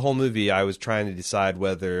throughout the whole movie, I was trying to decide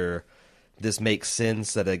whether this makes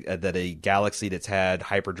sense that a galaxy that's had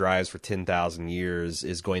hyperdrives for 10,000 years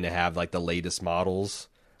is going to have like the latest models.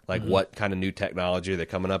 Like, what kind of new technology are they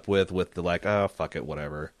coming up with the like, oh, fuck it,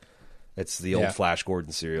 whatever. It's the old Flash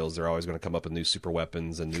Gordon serials. They're always going to come up with new super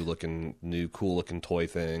weapons and new cool looking toy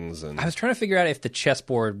things. And I was trying to figure out if the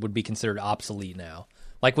chessboard would be considered obsolete now.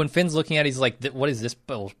 Like, when Finn's looking at it, he's like, what is this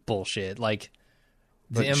bullshit? Like,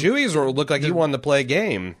 but Chewie's looked like he wanted to play a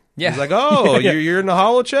game. Yeah. He's like, oh, you're in the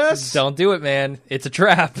hollow chest? Don't do it, man. It's a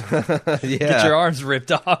trap. Get your arms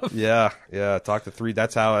ripped off. Yeah. Talk to 3.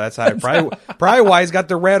 That's how probably why he's got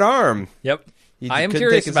the red arm. Yep. I am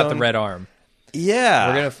curious about the red arm. Yeah.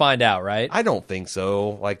 We're going to find out, right? I don't think so.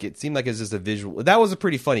 Like, it seemed like it's just a visual. That was a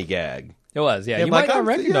pretty funny gag. It was, yeah. You might not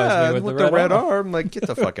recognize me with the red arm. Like, get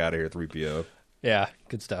the fuck out of here, 3PO. Yeah,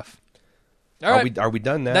 good stuff. All right. Are we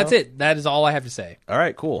done now? That's it. That is all I have to say. All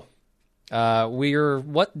right, cool.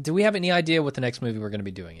 Do we have any idea what the next movie we're going to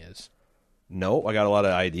be doing is? No, I got a lot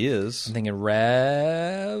of ideas. I'm thinking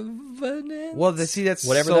Revenant. Well, see, that's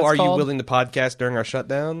whatever. So, that's are called? You willing to podcast during our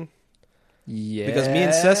shutdown? Yeah, because me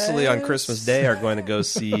and Cecily on Christmas Day are going to go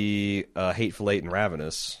see Hateful Eight and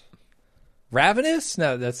Ravenous. Ravenous?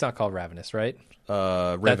 No, that's not called Ravenous, right?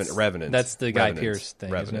 Revenant. That's the Guy Pearce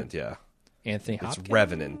thing. Revenant, isn't it? Yeah. Anthony Hopkins. It's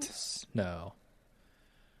Revenant. No.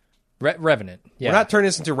 Revenant. Yeah. We're not turning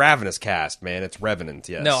this into Ravenous cast, man. It's Revenant.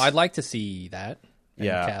 Yes. No, I'd like to see that.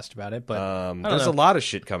 Cast about it, but there's a lot of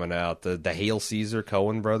shit coming out. The Hail Caesar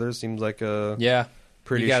Coen brothers seems like a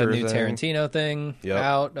pretty. You got sure a new thing. Tarantino thing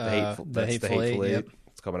out. The Hateful Eight. Yep.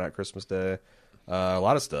 It's coming out Christmas Day. A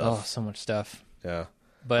lot of stuff. Oh, so much stuff. Yeah,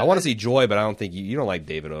 but I want to see Joy, but I don't think you don't like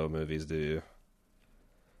David O movies, do you?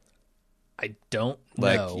 I don't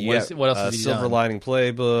like, know. What else has he Silver done? Lining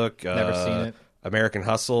Playbook. Never seen it. American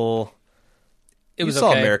Hustle. It was saw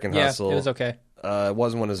okay. American Hustle. It was okay. It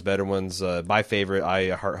wasn't one of his better ones. My favorite, I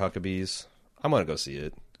Heart Huckabees. I'm gonna go see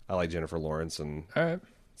it. I like Jennifer Lawrence, and all right. It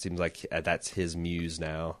seems like that's his muse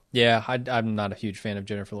now. Yeah, I'm not a huge fan of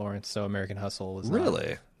Jennifer Lawrence, so American Hustle was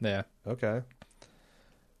really. Yeah. Okay.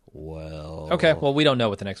 Well. Okay. Well, we don't know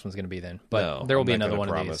what the next one's going to be then, but there will be another one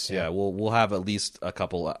of these. Yeah, we'll have at least a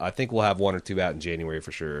couple. I think we'll have 1 or 2 out in January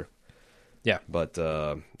for sure. Yeah, but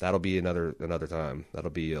that'll be another time. That'll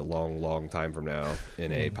be a long time from now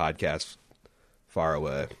in a podcast far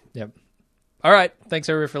away. Yep. All right. Thanks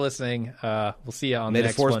everybody for listening. We'll see you on the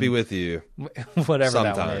next one. May the force be with you. Whatever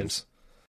sometimes. That one is.